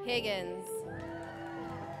Patrick Higgins.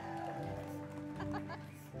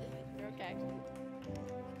 You're okay.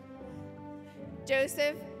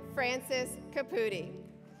 Joseph Francis Caputi.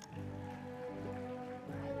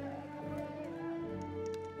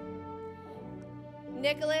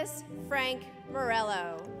 Nicholas Frank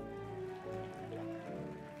Morello.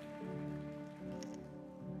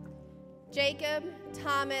 Jacob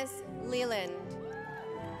Thomas Leland.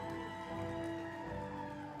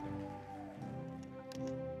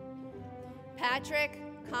 Patrick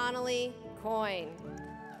Connolly Coyne.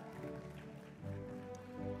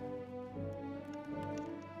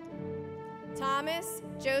 Thomas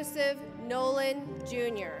Joseph Nolan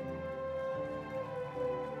Jr.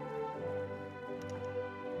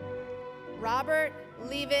 Robert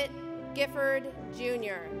Leavitt Gifford,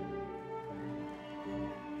 Jr.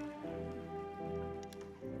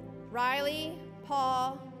 Riley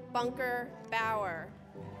Paul Bunker Bauer.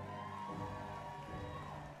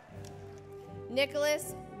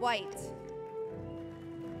 Nicholas White.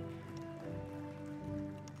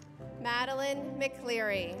 Madeline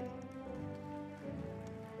McCleary.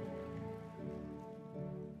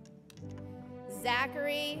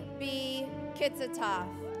 Zachary B. Kitsatoff.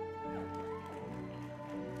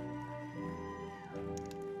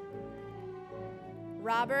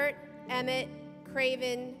 Robert Emmett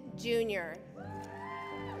Craven, Jr.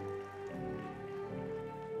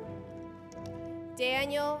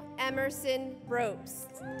 Daniel Emerson Ropes.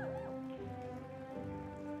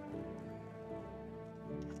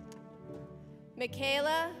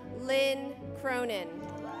 Michaela Lynn Cronin.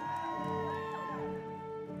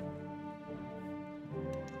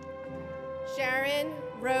 Sharon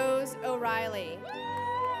Rose O'Reilly.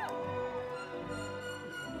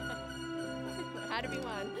 Had to be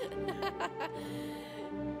one.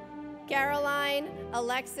 Caroline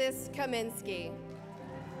Alexis Kaminsky.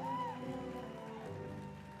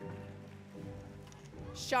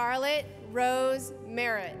 Charlotte Rose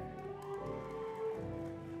Merritt.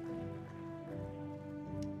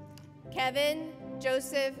 Kevin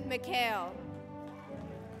Joseph McHale.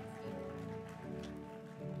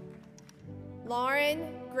 Lauren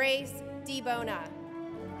Grace DeBona.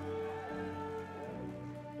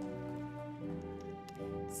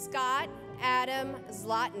 Scott Adam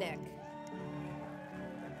Zlotnick.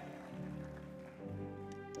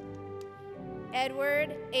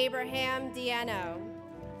 Edward Abraham Diano.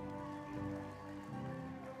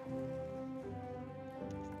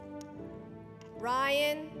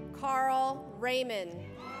 Ryan Carl Raymond.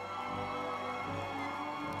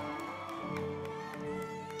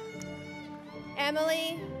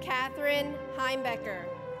 Emily Catherine Heimbecker.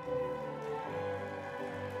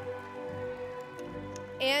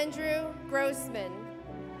 Andrew Grossman.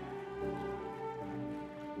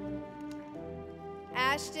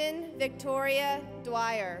 Ashton Victoria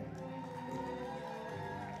Dwyer.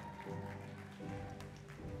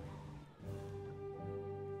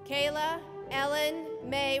 Kayla Ellen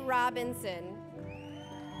May Robinson.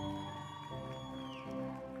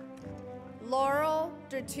 Laurel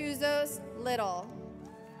Dertuzos Little.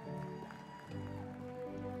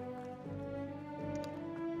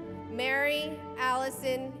 Mary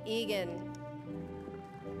Allison Egan.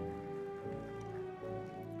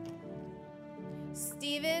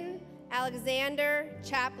 Stephen Alexander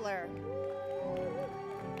Chapler.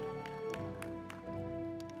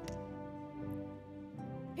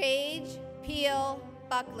 Paige Peel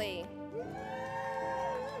Buckley.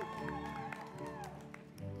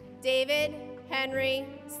 David Henry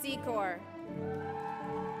Secor.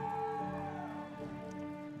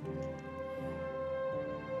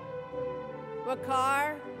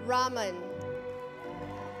 Wakar Rahman.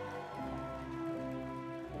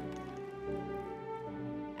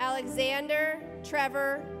 Alexander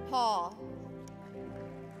Trevor Paul.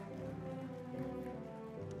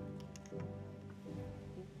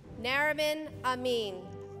 Nariman Amin.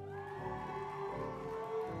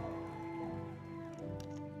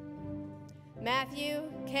 Matthew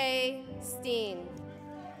K. Steen.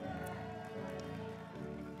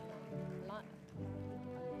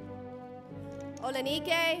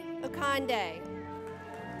 Olanike Okande.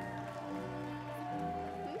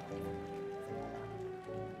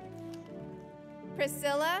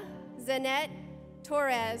 Priscilla Zanette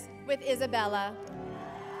Torres with Isabella.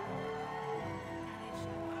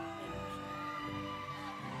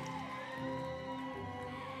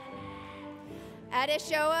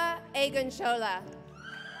 Adeshoa Agunshola.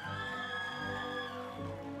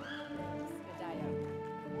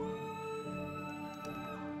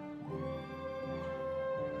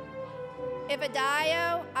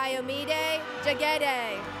 Ifedayo Ayomide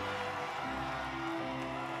Jagede.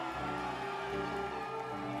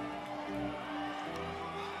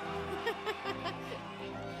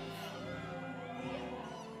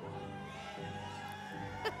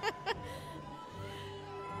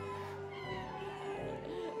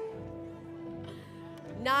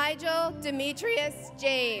 Nigel Demetrius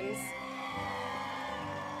James.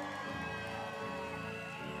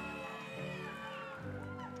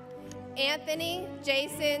 Anthony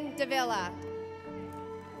Jason Davila.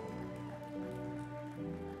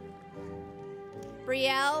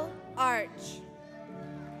 Brielle Arch.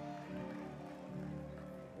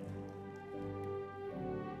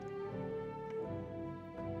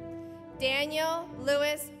 Daniel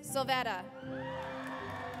Lewis Silvetta.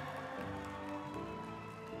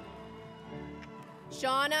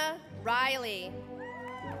 Shauna Riley.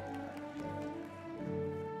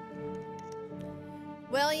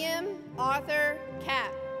 William Arthur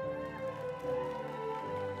Capp.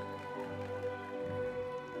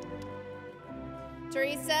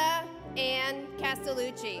 Teresa Ann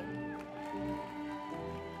Castellucci.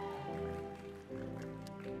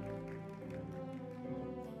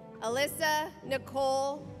 Alyssa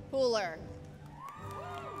Nicole Pooler.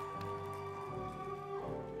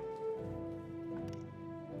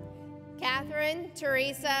 Catherine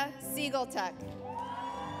Teresa Siegeltuck.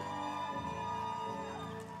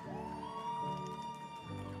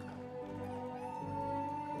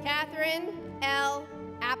 Catherine L.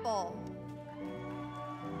 Apple.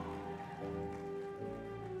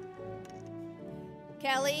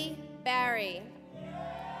 Kelly Barry.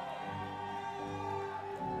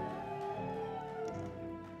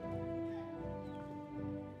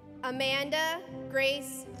 Amanda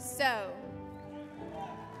Grace So.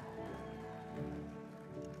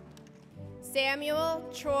 Samuel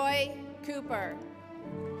Troy Cooper.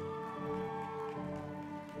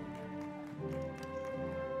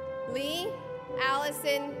 Lee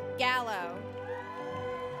Allison Gallo.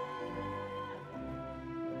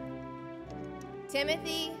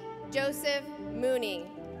 Timothy Joseph Mooney.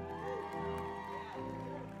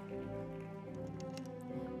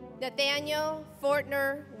 Nathaniel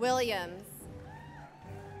Fortner Williams.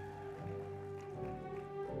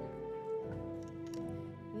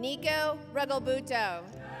 Nico Regalbuto.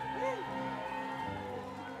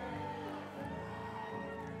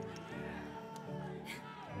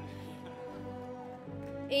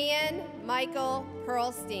 Ian Michael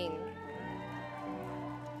Perlstein.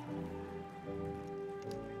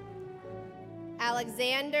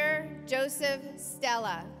 Alexander Joseph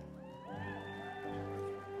Stella.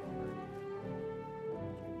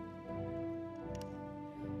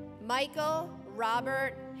 Michael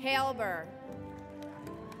Robert Halber.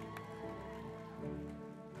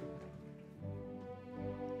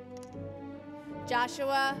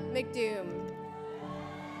 Joshua McDoom.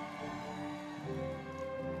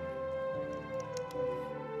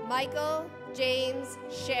 Michael James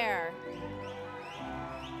Scher.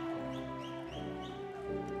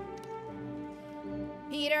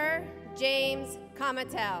 Peter James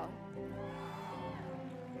Comatel.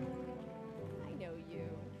 I know you.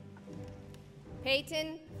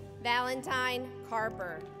 Peyton Valentine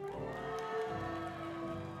Carper.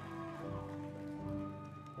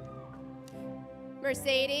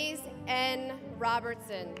 Mercedes N.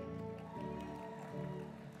 Robertson.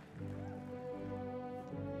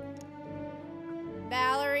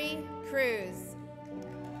 Valerie Cruz.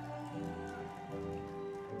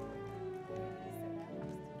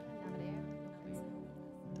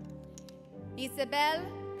 Isabel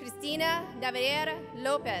Cristina Navarrete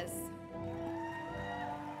Lopez.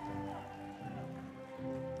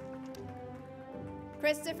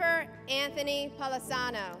 Christopher Anthony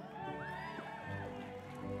Palisano.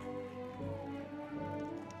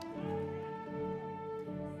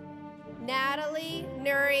 Natalie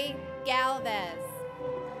Nuri Galvez.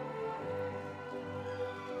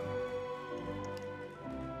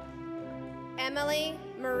 Emily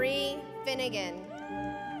Marie Finnegan.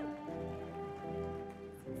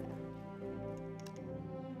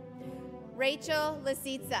 Rachel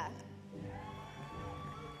Lisitsa.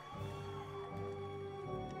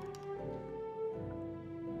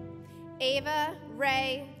 Ava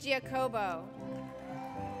Ray Giacobo.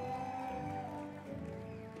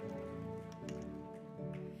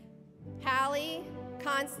 Hallie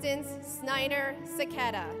Constance Snyder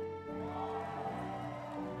Saketa.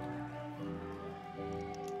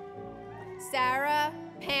 Sarah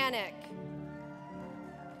Panic.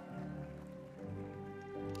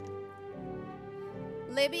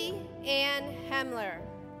 Libby Ann Hemler.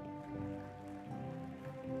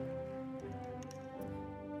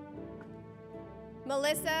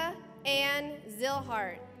 Melissa Ann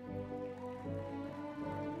Zilhart.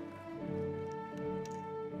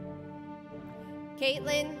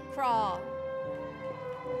 Caitlin Crawl.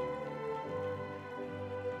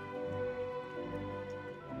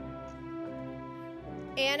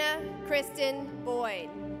 Anna Kristen Boyd.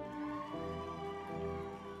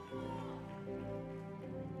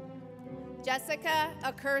 Jessica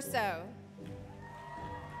Accurso.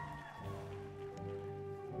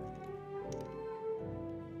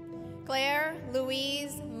 Claire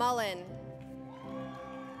Louise Mullen.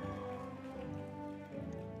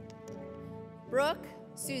 Brooke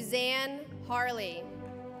Suzanne Harley.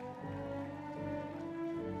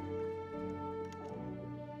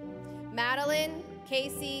 Madeline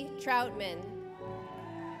Casey Troutman.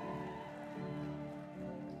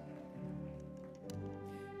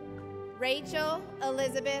 Rachel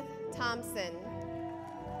Elizabeth Thompson.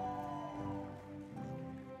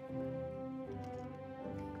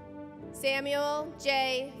 Samuel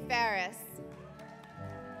J. Farris.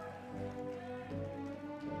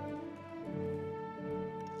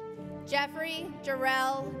 Jeffrey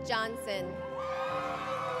Jarrell Johnson.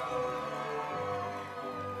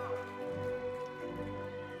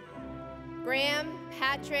 Graham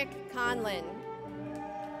Patrick Conlin.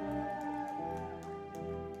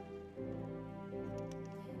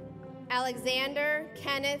 Alexander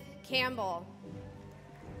Kenneth Campbell.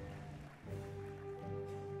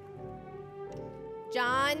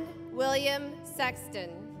 John William Sexton.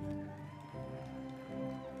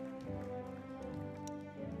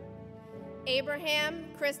 Abraham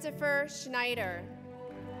Christopher Schneider.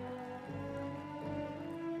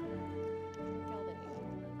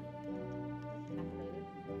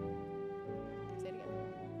 Say it again.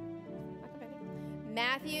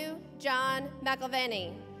 Matthew John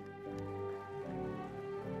McElveny.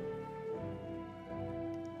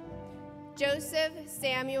 Joseph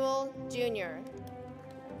Samuel Jr.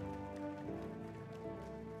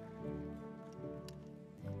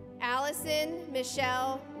 Allison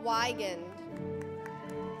Michelle Wigand.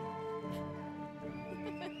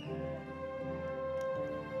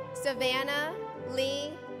 Savannah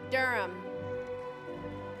Lee Durham.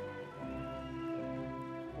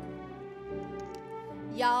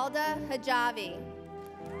 Yalda Hijavi.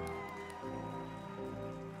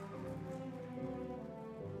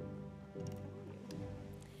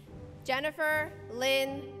 Jennifer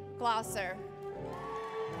Lynn Glosser.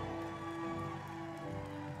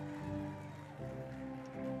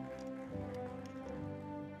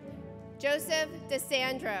 Joseph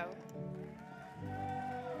DeSandro.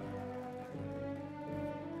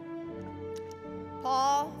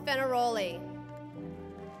 Paul Fenaroli.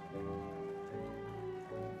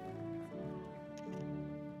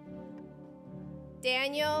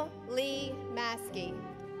 Daniel Lee Maskey.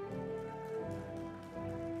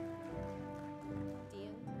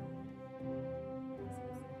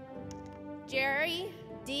 Jerry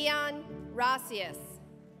Dion Rossius.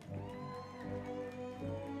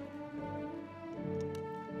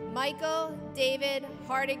 Michael David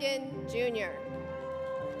Hardigan, Jr.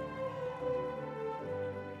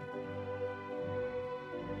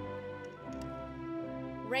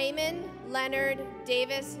 Raymond Leonard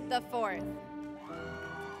Davis IV.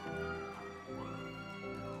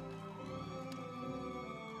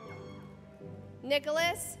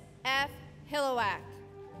 Nicholas F. Hillowack.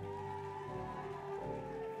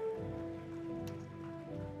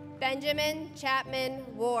 Benjamin Chapman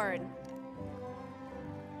Ward.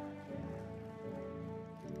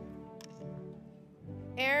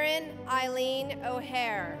 Erin Eileen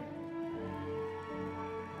O'Hare.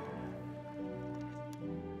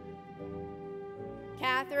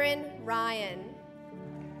 Catherine Ryan.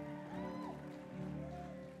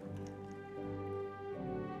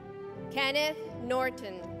 Kenneth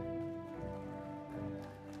Norton.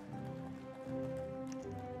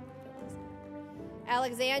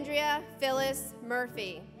 Alexandria Phyllis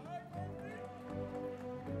Murphy.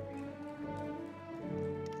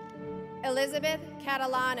 Elizabeth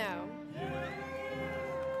Catalano.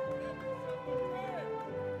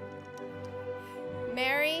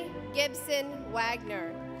 Mary Gibson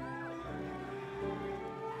Wagner.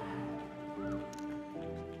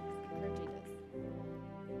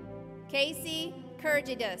 Casey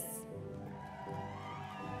Kurgidis.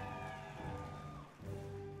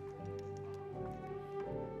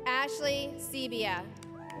 Ashley Sebia.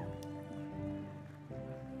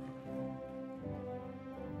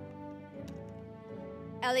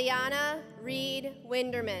 Eliana Reed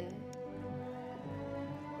Winderman.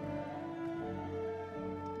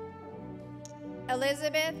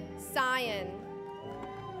 Elizabeth Sion.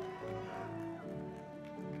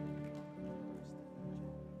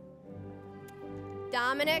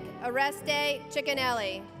 Dominic Oreste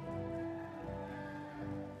Ciccanelli.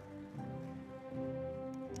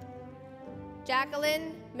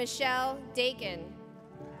 Jacqueline Michelle Dakin.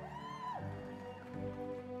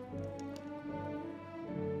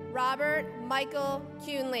 Robert Michael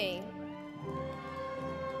Cunley.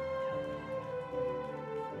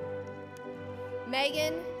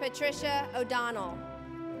 Megan Patricia O'Donnell.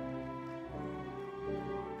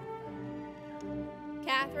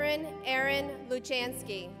 Catherine Erin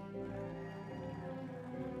Luchansky.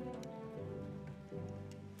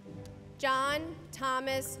 John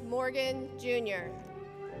Thomas Morgan, Jr.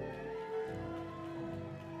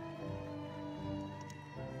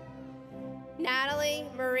 Natalie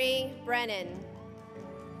Marie Brennan.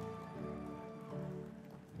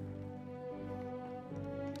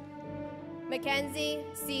 Mackenzie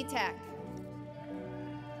Seatek.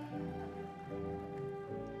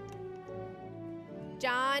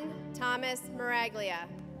 John Thomas Miraglia.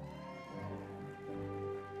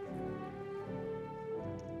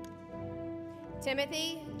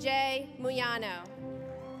 Timothy J. Muyano.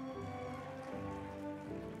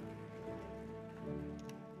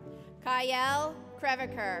 Kyle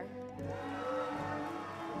Creviker.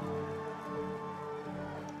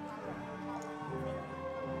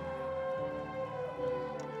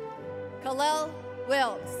 Khalil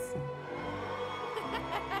Wilkes.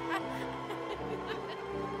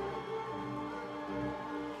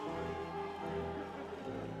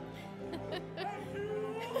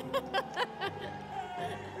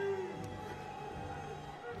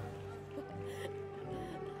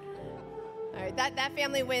 All right, that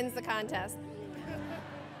family wins the contest.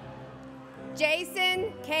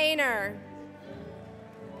 Jason Kaner.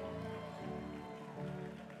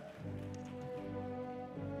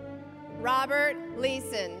 Robert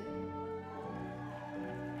Leeson.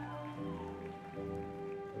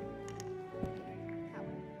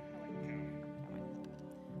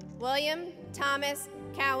 William Thomas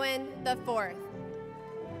Cowan IV.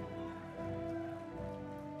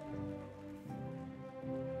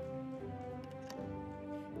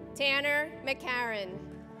 Tanner McCarran.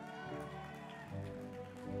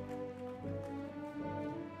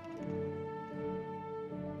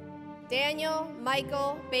 Daniel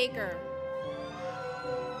Michael Baker.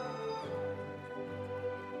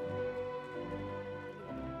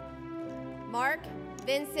 Mark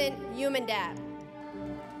Vincent Humandab.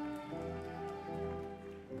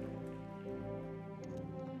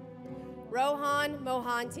 Rohan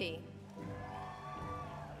Mohanty.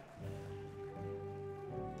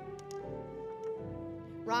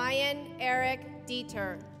 Ryan Eric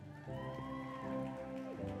Dieter.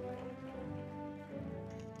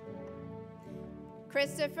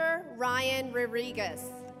 Christopher Ryan Rodriguez.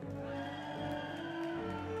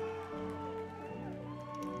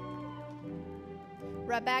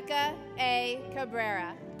 Rebecca A.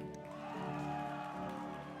 Cabrera.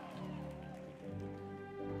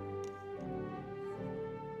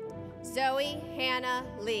 Zoe Hannah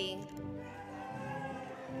Lee.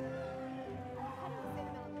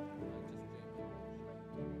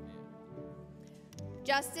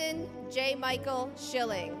 Justin J. Michael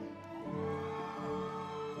Schilling.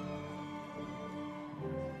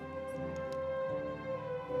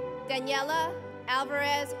 Daniela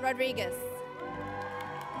Alvarez Rodriguez.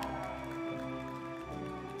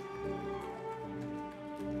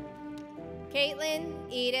 Caitlin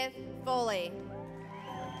Edith Foley.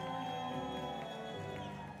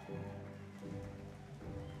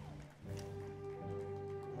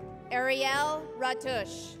 Ariel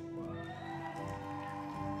Ratush.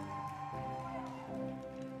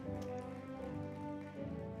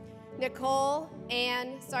 Nicole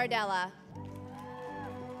Ann Sardella.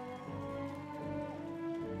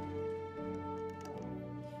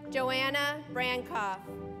 Joanna Brankoff.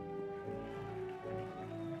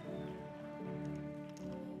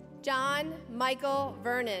 John Michael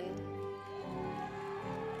Vernon.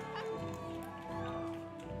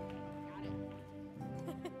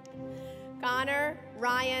 Connor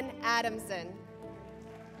Ryan Adamson.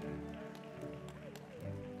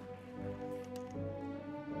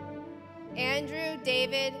 Andrew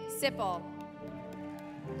David Sipple.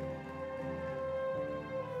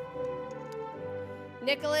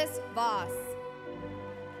 Nicholas Voss.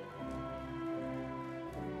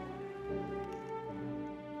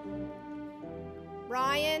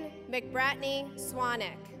 Ryan McBratney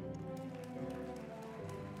Swanick.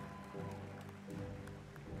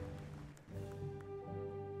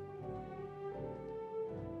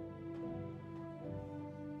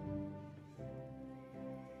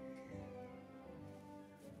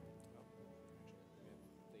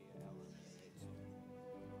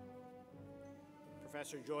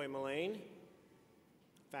 Professor Joy Mullane,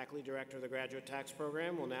 Faculty Director of the Graduate Tax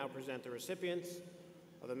Program, will now present the recipients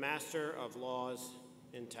of the Master of Laws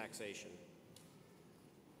in Taxation.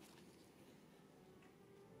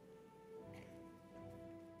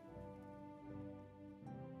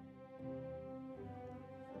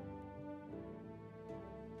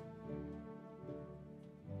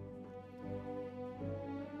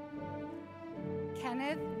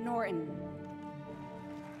 Kenneth Norton.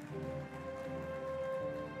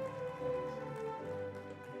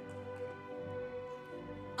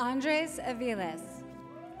 Andres Aviles.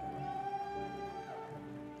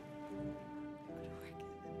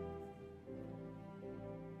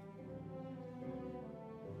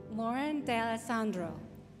 Lauren De Alessandro.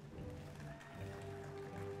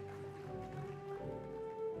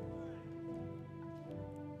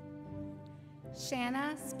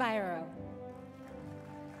 Shanna Spiro.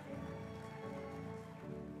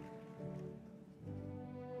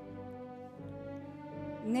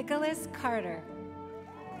 Nicholas Carter.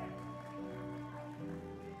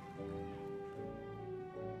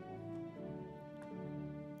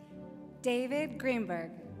 David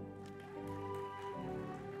Greenberg.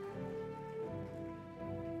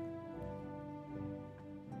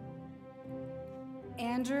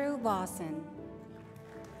 Andrew Lawson.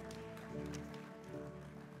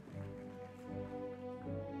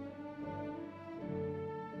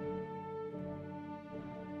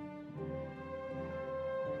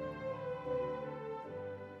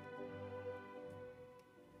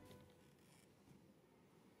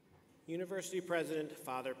 University President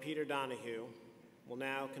Father Peter Donahue will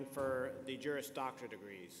now confer the Juris Doctor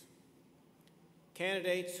degrees.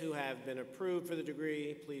 Candidates who have been approved for the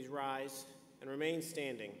degree, please rise and remain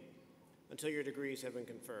standing until your degrees have been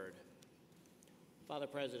conferred. Father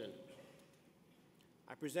President,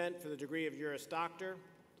 I present for the degree of Juris Doctor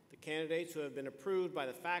the candidates who have been approved by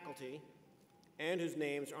the faculty and whose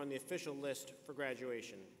names are on the official list for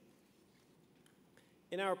graduation.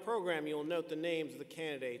 In our program, you will note the names of the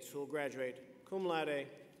candidates who will graduate cum laude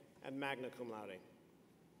and magna cum laude.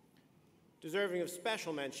 Deserving of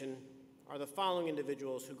special mention are the following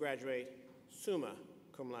individuals who graduate summa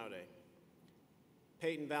cum laude: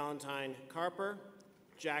 Peyton Valentine Carper,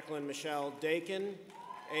 Jacqueline Michelle Dakin,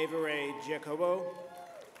 Ava Ray Giacobo,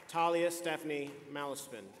 Talia Stephanie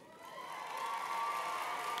Malispin.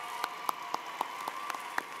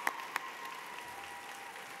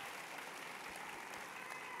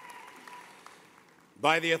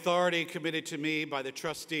 By the authority committed to me by the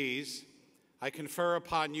trustees, I confer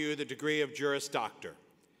upon you the degree of Juris Doctor,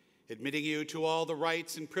 admitting you to all the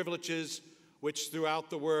rights and privileges which throughout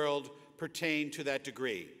the world pertain to that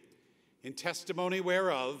degree, in testimony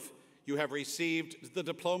whereof you have received the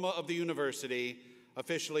diploma of the university,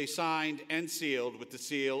 officially signed and sealed with the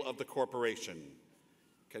seal of the corporation.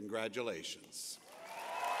 Congratulations.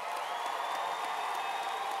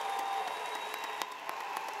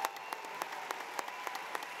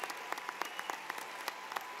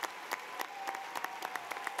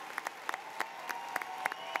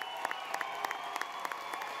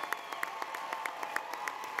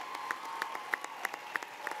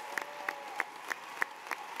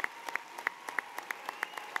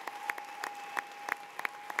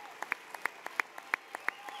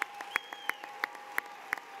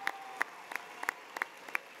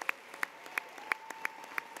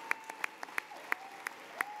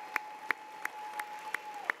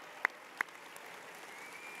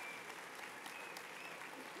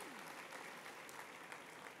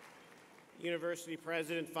 University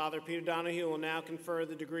President Father Peter Donahue will now confer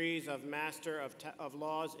the degrees of Master of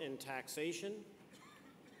Laws in Taxation.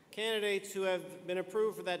 Candidates who have been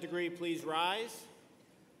approved for that degree, please rise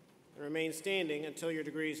and remain standing until your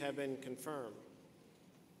degrees have been confirmed.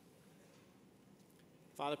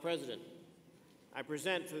 Father President, I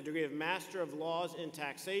present for the degree of Master of Laws in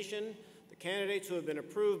Taxation the candidates who have been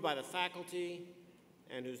approved by the faculty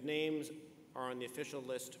and whose names are on the official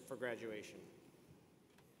list for graduation.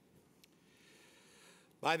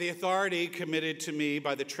 By the authority committed to me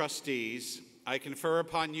by the trustees, I confer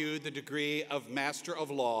upon you the degree of Master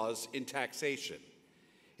of Laws in Taxation,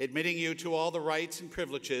 admitting you to all the rights and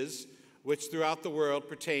privileges which throughout the world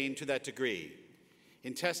pertain to that degree,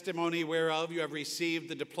 in testimony whereof you have received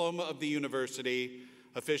the diploma of the university,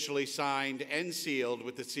 officially signed and sealed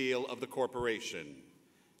with the seal of the corporation.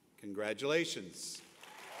 Congratulations.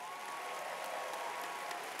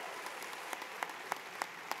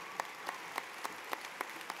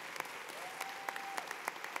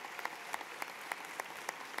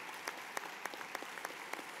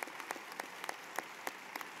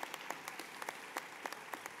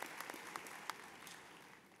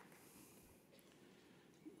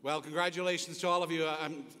 Well, congratulations to all of you.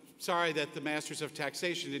 I'm sorry that the Masters of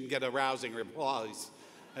Taxation didn't get a rousing applause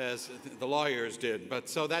as the lawyers did, but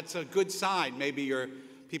so that's a good sign. Maybe your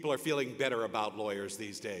people are feeling better about lawyers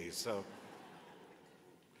these days. So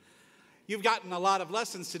you've gotten a lot of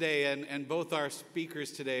lessons today, and both our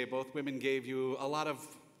speakers today, both women, gave you a lot of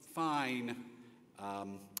fine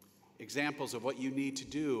examples of what you need to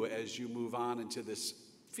do as you move on into this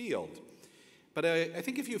field. But I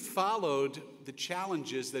think if you followed the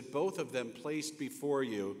challenges that both of them placed before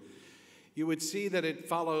you, you would see that it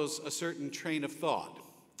follows a certain train of thought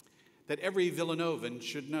that every Villanovan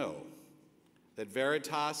should know, that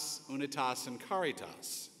veritas, unitas, and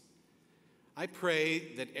caritas. I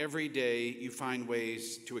pray that every day you find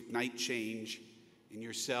ways to ignite change in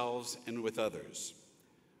yourselves and with others.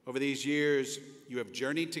 Over these years, you have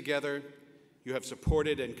journeyed together, You have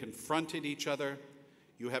supported and confronted each other.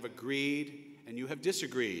 You have agreed and you have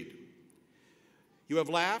disagreed. You have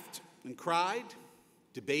laughed and cried,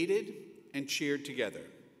 debated and cheered together.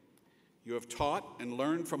 You have taught and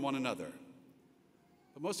learned from one another.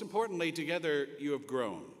 But most importantly, together you have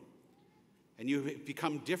grown. And you have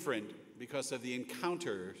become different because of the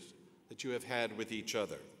encounters that you have had with each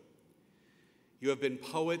other. You have been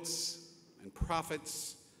poets and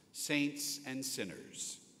prophets, saints and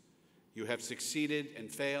sinners. You have succeeded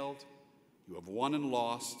and failed. You have won and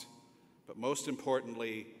lost. But most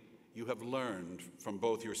importantly, you have learned from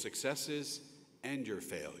both your successes and your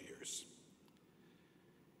failures.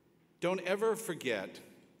 Don't ever forget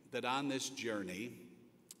that on this journey,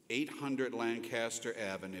 800 Lancaster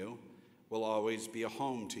Avenue will always be a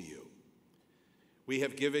home to you. We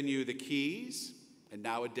have given you the keys, and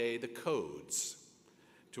nowadays the codes,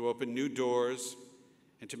 to open new doors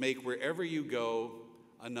and to make wherever you go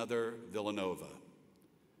another Villanova.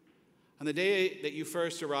 On the day that you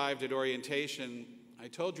first arrived at orientation, I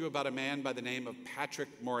told you about a man by the name of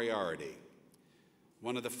Patrick Moriarty,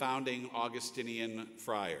 one of the founding Augustinian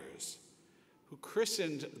friars, who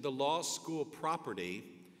christened the law school property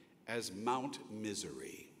as Mount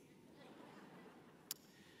Misery.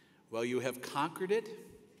 Well, you have conquered it,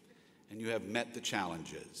 and you have met the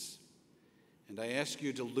challenges. And I ask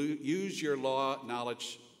you to use your law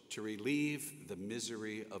knowledge to relieve the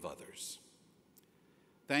misery of others.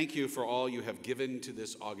 Thank you for all you have given to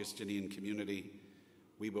this Augustinian community.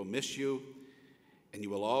 We will miss you, and you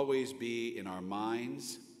will always be in our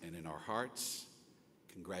minds and in our hearts.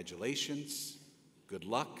 Congratulations, good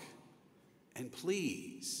luck, and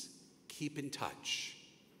please keep in touch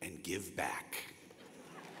and give back.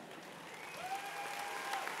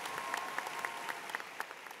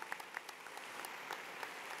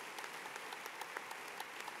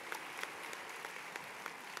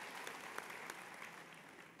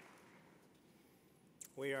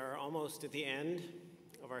 We are almost at the end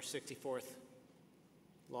of our 64th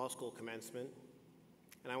law school commencement,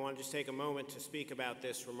 and I want to just take a moment to speak about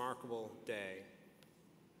this remarkable day.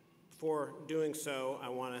 Before doing so, I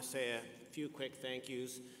want to say a few quick thank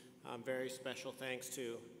yous. Very special thanks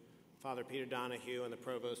to Father Peter Donahue and the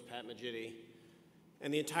Provost, Pat Magidi,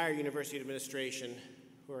 and the entire university administration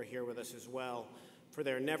who are here with us as well for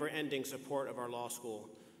their never-ending support of our law school.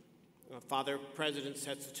 Father President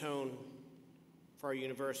sets the tone for our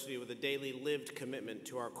university with a daily lived commitment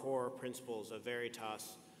to our core principles of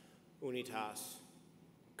veritas, unitas,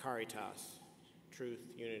 caritas, truth,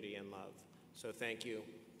 unity, and love. So thank you,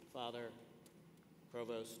 Father,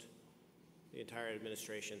 Provost, the entire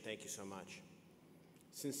administration. Thank you so much.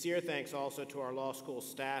 Sincere thanks also to our law school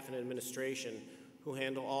staff and administration who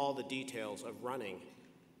handle all the details of running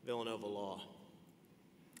Villanova Law.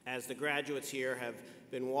 As the graduates here have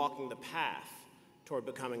been walking the path toward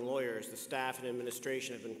becoming lawyers, the staff and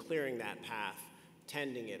administration have been clearing that path,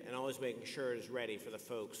 tending it, and always making sure it is ready for the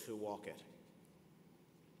folks who walk it.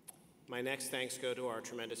 My next thanks go to our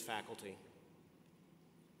tremendous faculty.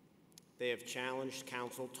 They have challenged,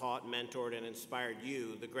 counseled, taught, mentored, and inspired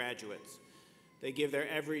you, the graduates. They give their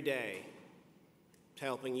every day to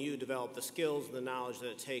helping you develop the skills and the knowledge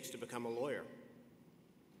that it takes to become a lawyer.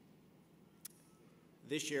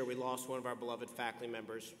 This year, we lost one of our beloved faculty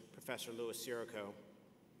members, Professor Louis Sirico.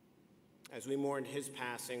 As we mourned his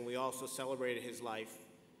passing, we also celebrated his life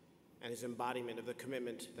and his embodiment of the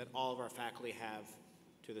commitment that all of our faculty have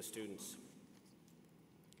to the students.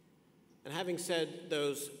 And having said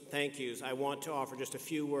those thank yous, I want to offer just a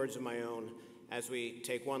few words of my own as we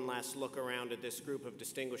take one last look around at this group of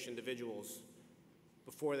distinguished individuals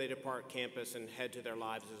before they depart campus and head to their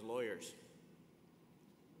lives as lawyers.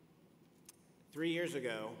 3 years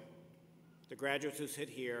ago, the graduates who sit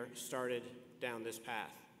here started down this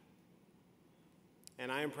path. And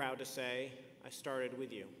I am proud to say I started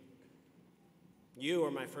with you. You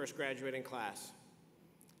are my first graduating class.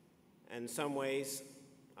 And in some ways,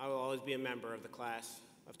 I will always be a member of the class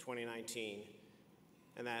of 2019,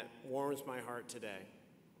 and that warms my heart today.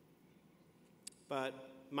 But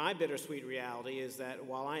my bittersweet reality is that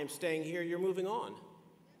while I am staying here, you're moving on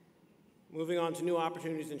to new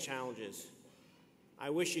opportunities and challenges. I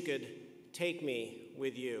wish you could take me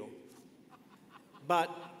with you, but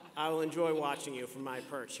I will enjoy watching you from my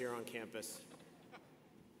perch here on campus.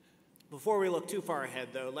 Before we look too far ahead,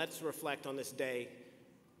 though, let's reflect on this day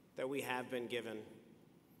that we have been given,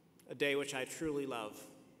 a day which I truly love.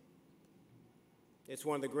 It's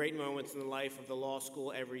one of the great moments in the life of the law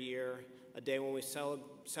school every year, a day when we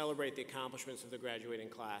celebrate the accomplishments of the graduating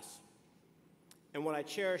class. And what I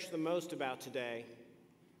cherish the most about today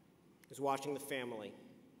is watching the family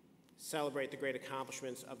celebrate the great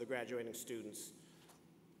accomplishments of the graduating students.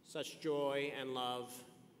 Such joy and love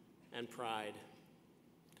and pride.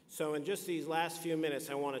 So in just these last few minutes,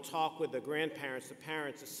 I want to talk with the grandparents, the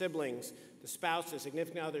parents, the siblings, the spouses,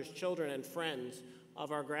 significant others, children, and friends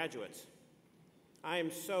of our graduates. I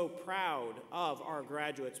am so proud of our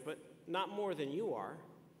graduates, but not more than you are.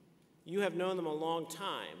 You have known them a long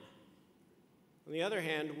time. On the other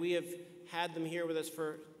hand, we have had them here with us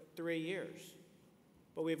for 3 years,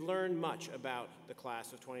 but we've learned much about the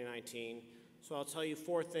class of 2019, so I'll tell you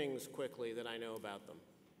 4 things quickly that I know about them.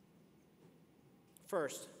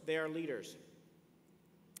 First, they are leaders.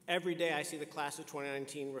 Every day I see the class of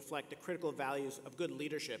 2019 reflect the critical values of good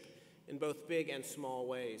leadership in both big and small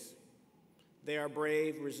ways. They are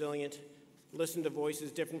brave, resilient, listen to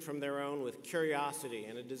voices different from their own with curiosity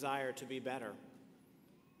and a desire to be better.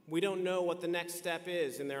 We don't know what the next step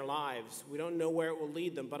is in their lives. We don't know where it will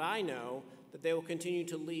lead them, but I know that they will continue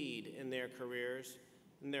to lead in their careers,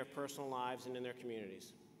 in their personal lives, and in their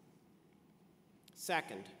communities.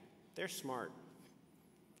 Second, they're smart.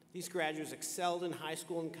 These graduates excelled in high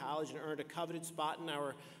school and college and earned a coveted spot in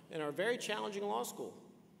our very challenging law school.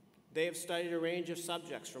 They have studied a range of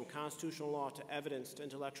subjects from constitutional law to evidence to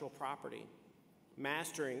intellectual property,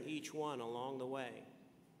 mastering each one along the way.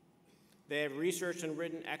 They have researched and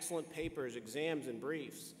written excellent papers, exams, and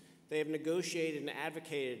briefs. They have negotiated and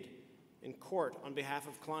advocated in court on behalf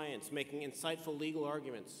of clients, making insightful legal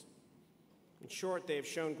arguments. In short, they have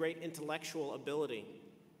shown great intellectual ability,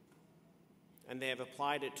 and they have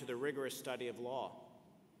applied it to the rigorous study of law.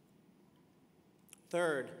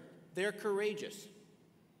 Third, they're courageous.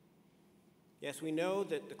 Yes, we know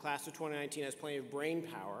that the class of 2019 has plenty of brain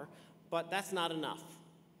power, but that's not enough.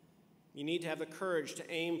 You need to have the courage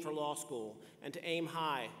to aim for law school and to aim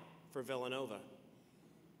high for Villanova.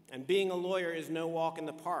 And being a lawyer is no walk in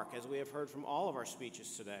the park, as we have heard from all of our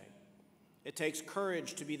speeches today. It takes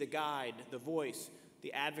courage to be the guide, the voice,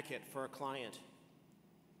 the advocate for a client.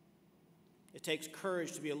 It takes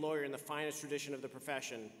courage to be a lawyer in the finest tradition of the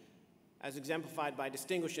profession, as exemplified by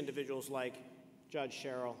distinguished individuals like Judge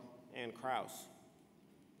Cheryl Ann Krause.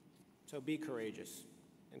 So be courageous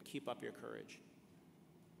and keep up your courage.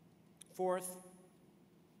 Fourth,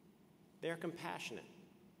 they're compassionate.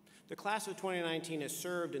 The class of 2019 has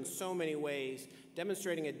served in so many ways,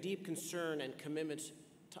 demonstrating a deep concern and commitment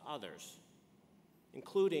to others,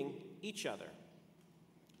 including each other.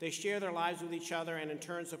 They share their lives with each other and in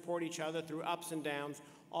turn support each other through ups and downs,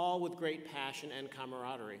 all with great passion and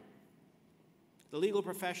camaraderie. The legal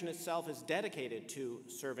profession itself is dedicated to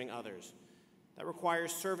serving others. That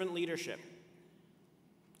requires servant leadership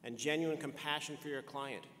and genuine compassion for your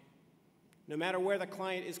client. No matter where the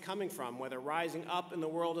client is coming from, whether rising up in the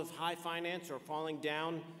world of high finance or falling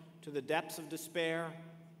down to the depths of despair,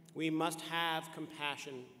 we must have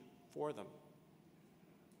compassion for them.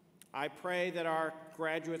 I pray that our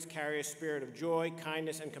graduates carry a spirit of joy,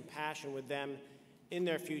 kindness, and compassion with them in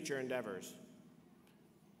their future endeavors.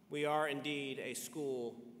 We are indeed a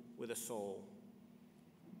school with a soul,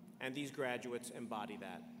 and these graduates embody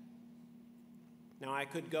that. Now, I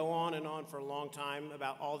could go on and on for a long time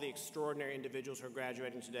about all the extraordinary individuals who are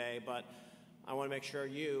graduating today, but I want to make sure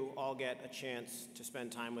you all get a chance to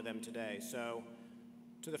spend time with them today. So,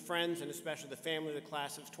 to the friends and especially the family of the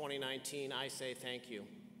class of 2019, I say thank you.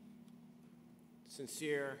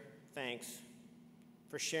 Sincere thanks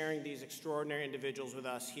for sharing these extraordinary individuals with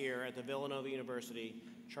us here at the Villanova University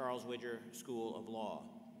Charles Widger School of Law.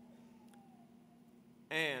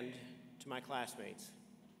 And to my classmates,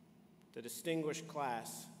 the distinguished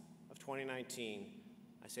class of 2019,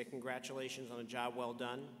 I say congratulations on a job well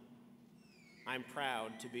done. I'm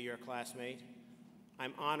proud to be your classmate.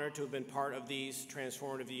 I'm honored to have been part of these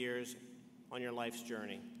transformative years on your life's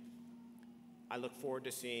journey. I look forward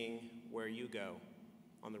to seeing where you go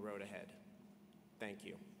on the road ahead. Thank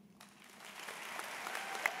you.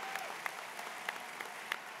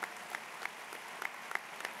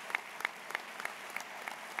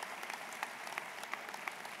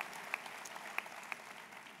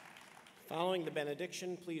 Following the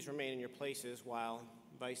benediction, please remain in your places while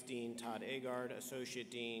Vice Dean Todd Agard, Associate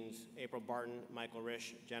Deans April Barton, Michael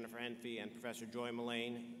Risch, Jennifer Enfi, and Professor Joy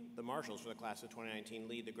Mullane, the marshals for the class of 2019,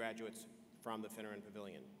 lead the graduates from the Finneran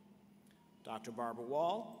Pavilion. Dr. Barbara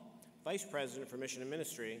Wall, Vice President for Mission and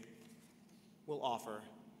Ministry, will offer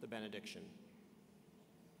the benediction.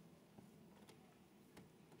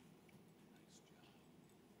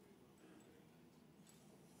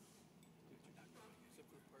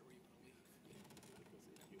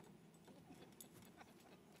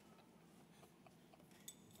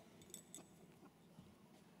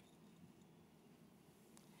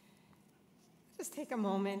 just take a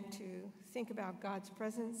moment to think about God's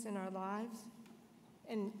presence in our lives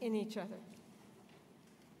and in each other.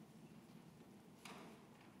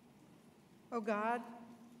 Oh God,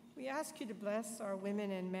 we ask you to bless our women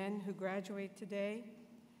and men who graduate today,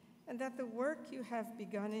 and that the work you have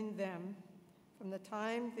begun in them from the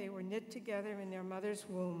time they were knit together in their mother's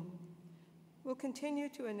womb will continue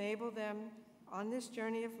to enable them on this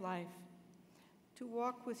journey of life to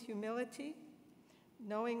walk with humility,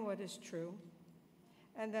 knowing what is true,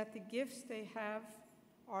 and that the gifts they have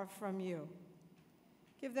are from you.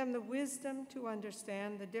 Give them the wisdom to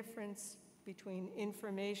understand the difference between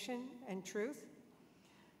information and truth,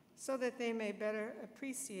 so that they may better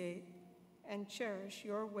appreciate and cherish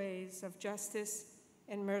your ways of justice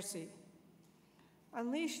and mercy.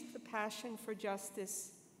 Unleash the passion for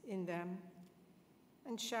justice in them,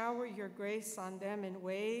 and shower your grace on them in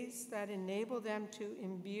ways that enable them to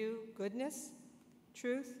imbue goodness,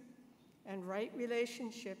 truth, and right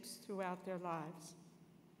relationships throughout their lives.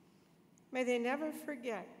 May they never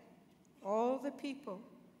forget all the people,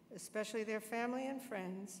 especially their family and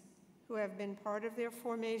friends, who have been part of their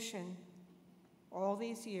formation all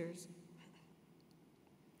these years.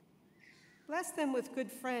 Bless them with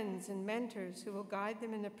good friends and mentors who will guide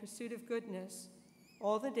them in the pursuit of goodness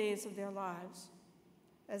all the days of their lives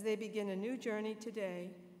as they begin a new journey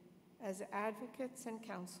today as advocates and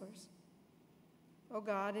counselors. O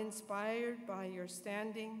God, inspired by your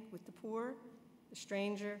standing with the poor, the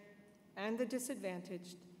stranger, and the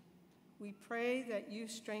disadvantaged, we pray that you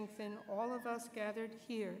strengthen all of us gathered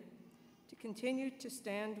here to continue to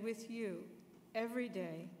stand with you every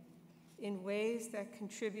day in ways that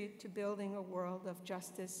contribute to building a world of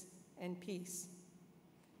justice and peace.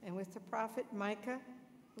 And with the prophet Micah,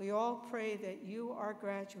 we all pray that you, our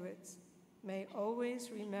graduates, may always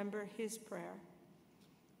remember his prayer.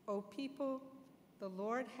 O people, the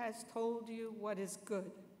Lord has told you what is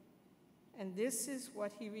good, and this is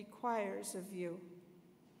what he requires of you: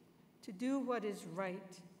 to do what is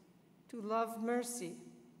right, to love mercy,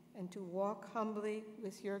 and to walk humbly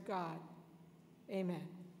with your God. Amen.